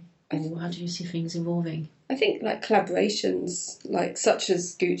future? And how do you see things evolving? I think like collaborations, like such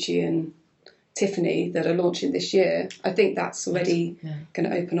as Gucci and Tiffany that are launching this year, I think that's already going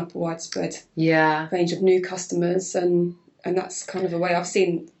to open up a widespread range of new customers, and that's kind of a way I've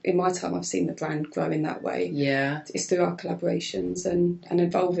seen in my time. I've seen the brand grow in that way. Yeah, it's through our collaborations and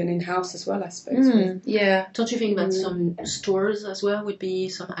evolving in house as well, I suppose. Yeah, don't you think that some stores as well would be,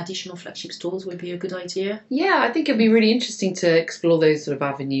 some additional flagship stores would be a good idea? Yeah, I think it'd be really interesting to explore those sort of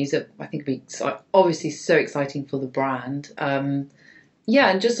avenues. That I think would be obviously so exciting for the brand.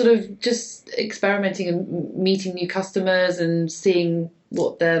 And just experimenting and meeting new customers and seeing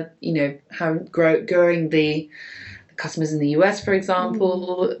what they're, how growing the customers in the US, for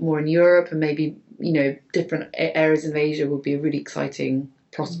example, more in Europe, and maybe, different areas of Asia would be a really exciting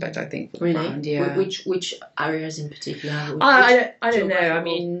prospect, I think, for the brand. Yeah. Which areas in particular? I don't know. I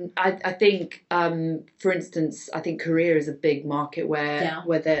mean, I think, for instance, I think Korea is a big market where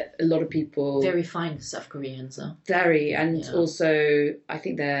there a lot of people, very fine South Koreans, very, and also I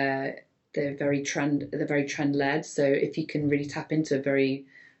think they're very trend led. So if you can really tap into a very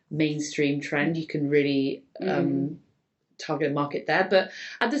mainstream trend, you can really target a market there. But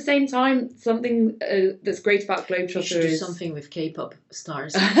at the same time, something that's great about Globe Trotter is... You should do something with K-pop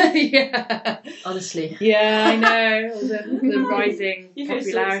stars. Honestly. Yeah, I know. The rising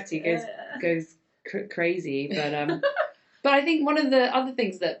popularity goes crazy. But I think one of the other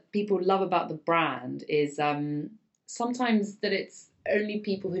things that people love about the brand is sometimes that it's only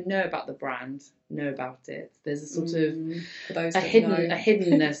people who know about the brand know about it. There's a sort of a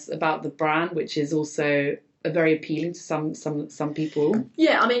hiddenness about the brand, which is also very appealing to some people.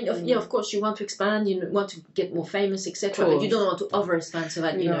 Yeah, I mean, of course, you want to expand, you want to get more famous, etc. But you don't want to overexpand so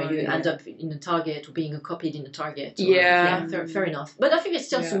that you end up in a Target or being copied in a Target. Fair enough. But I think there's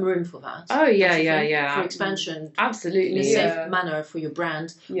still some room for that. Oh yeah. For expansion, absolutely, in a safe manner for your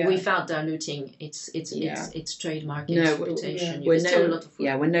brand, without diluting its trademark, its reputation.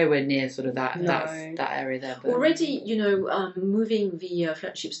 We're nowhere near sort of that area there. But already, moving the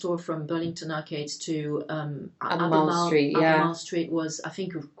flagship store from Burlington Arcades to Albemarle Street was, I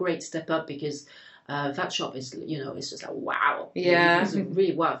think, a great step up, because that shop is, it's just like wow. Yeah, it's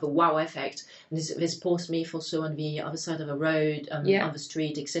really wow, the wow effect. And there's Portsmouth also on the other side of the road, on the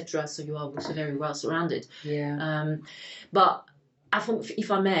street, etc. So you are also very well surrounded. Yeah. But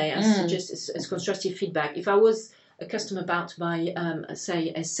if I may, I suggest as constructive feedback, if I was a customer about to buy,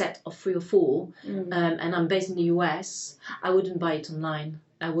 say, a set of 3 or 4, and I'm based in the US, I wouldn't buy it online.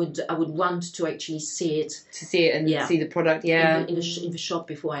 I would want to actually see it. To see it and see the product, in the shop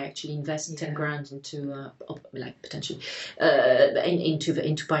before I actually invest 10 grand into potentially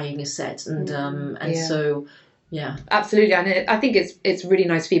into buying a set, and so. Yeah, absolutely, and I think it's really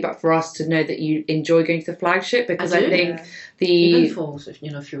nice feedback for us to know that you enjoy going to the flagship, because I think even for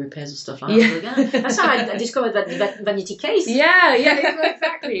a few repairs and stuff like that. That's how I discovered that vanity case. Yeah,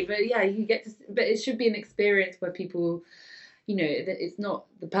 exactly. But you get to, but it should be an experience where people, it's not,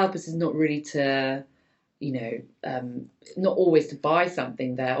 the purpose is not really to, not always to buy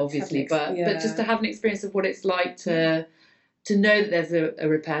something there, obviously, but just to have an experience of what it's like to know that there's a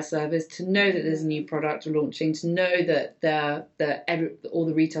repair service, to know that there's a new product launching, to know that all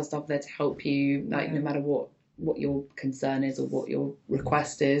the retail staff are there to help you, no matter what your concern is or what your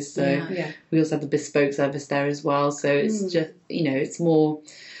request is. So we also have the bespoke service there as well. So it's just, it's more...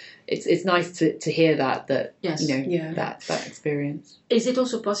 It's nice to hear that that experience. Is it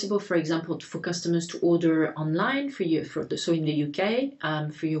also possible, for example, for customers to order online so in the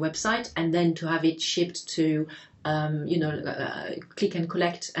UK, for your website, and then to have it shipped to, click and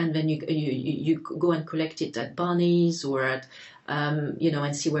collect, and then you go and collect it at Barney's or at,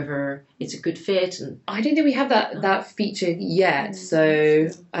 and see whether it's a good fit? And I don't think we have that feature yet. So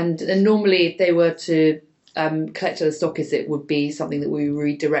and normally if they were to collect at the stockist, it would be something that we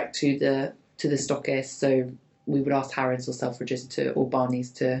redirect to the stockist. So we would ask Harrods or Selfridges or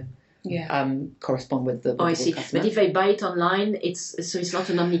Barney's to correspond with the I see. Customer. But if they buy it online, it's not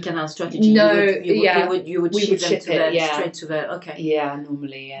an omnicanal strategy. No, you would ship them straight to the. Okay. Yeah,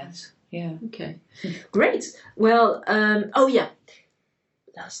 normally yes. Yeah. Okay. Great. Well.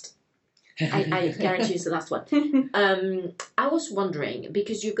 Last. I guarantee it's the last one. I was wondering,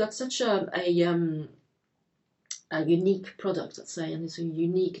 because you've got such a unique product, let's say, and it's a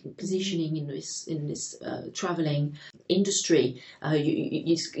unique positioning in this traveling industry.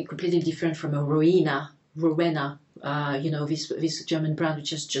 It's completely different from a Rowena Rowena, this German brand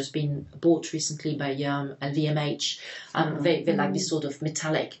which has just been bought recently by LVMH. They like this sort of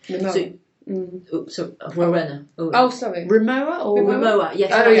metallic. Rowena. Sorry. Rimowa.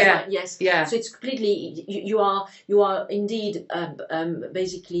 Yes. Yes. Yeah. So it's completely. You are indeed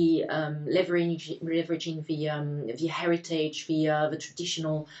basically leveraging the heritage, the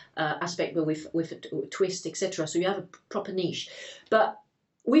traditional aspect, but with a twist, etc. So you have a proper niche, but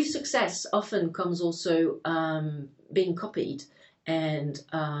with success often comes also being copied. And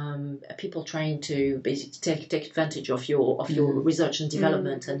people trying to basically take advantage of your research and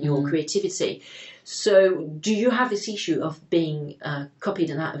development and your creativity. So, do you have this issue of being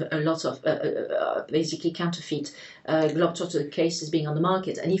copied and have a lot of basically counterfeit Globe Trotter cases being on the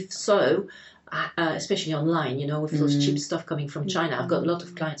market? And if so, especially online, with those cheap stuff coming from China, I've got a lot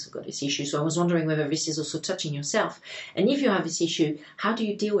of clients who've got this issue. So I was wondering whether this is also touching yourself. And if you have this issue, how do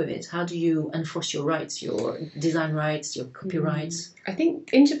you deal with it? How do you enforce your rights, your design rights, your copyrights? I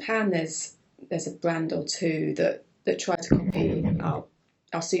think in Japan there's a brand or two that try to copy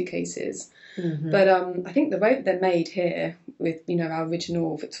our suitcases. But I think the way that they're made here with our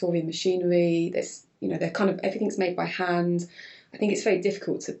original Victorian machinery, they're kind of everything's made by hand. I think it's very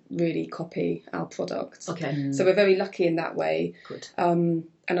difficult to really copy our products. Okay. So we're very lucky in that way. Good. And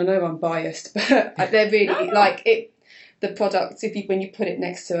I know I'm biased, but they're really like it. The products, when you put it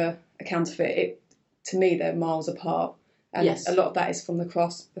next to a counterfeit, to me they're miles apart. And a lot of that is from the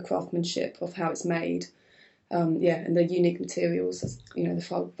craftsmanship of how it's made. And the unique materials,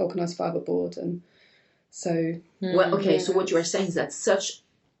 the vulcanized fiberboard, and so. Well, okay. So what you are saying is that such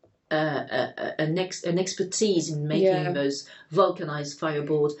an expertise in making those vulcanized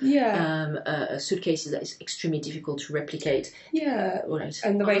fiberboard suitcases that is extremely difficult to replicate. Yeah, right.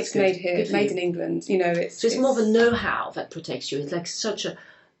 And the way it's made here, it's made in England. It's more of a know-how that protects you. It's like such a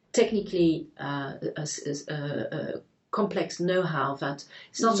technically complex know-how that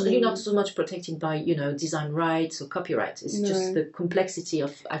it's not you're not so much protected by design rights or copyright. It's just the complexity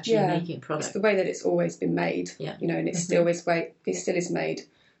of actually making a product. It's the way that it's always been made. Yeah. And it still is made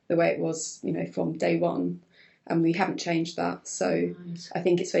the way it was, from day one, and we haven't changed that. So I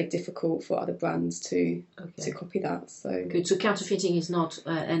think it's very difficult for other brands to copy that. So good. So counterfeiting is not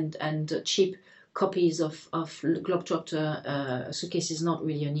and cheap copies of Globetrotter suitcases is not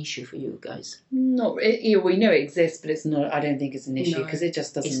really an issue for you guys. Not, we know it exists, but it's not. I don't think it's an issue because it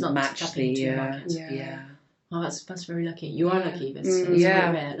just doesn't match the market. Yeah. Well, that's very lucky. You are lucky. That's very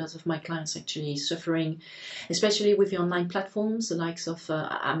rare. Lots of my clients actually suffering, especially with the online platforms, the likes of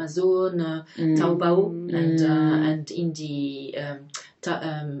Amazon, Taobao, and Indie.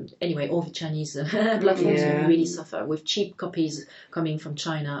 Anyway, all the Chinese platforms really suffer with cheap copies coming from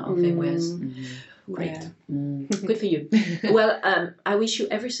China of their wares. Great. Good for you. Well, I wish you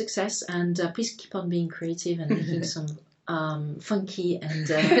every success, and please keep on being creative and making some funky and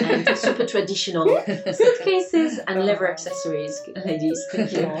super traditional suitcases and leather accessories, ladies.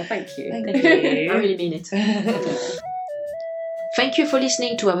 Thank you. Oh, thank you. Thank you. I really mean it. Thank you for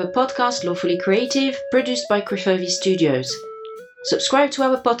listening to our podcast, Lawfully Creative, produced by Crefovi Studios. Subscribe to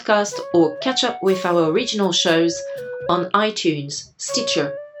our podcast or catch up with our original shows on iTunes,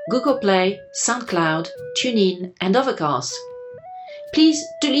 Stitcher, Google Play, SoundCloud, TuneIn, and Overcast. Please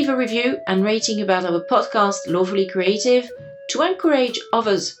do leave a review and rating about our podcast, Lawfully Creative, to encourage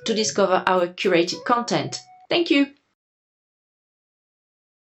others to discover our curated content. Thank you.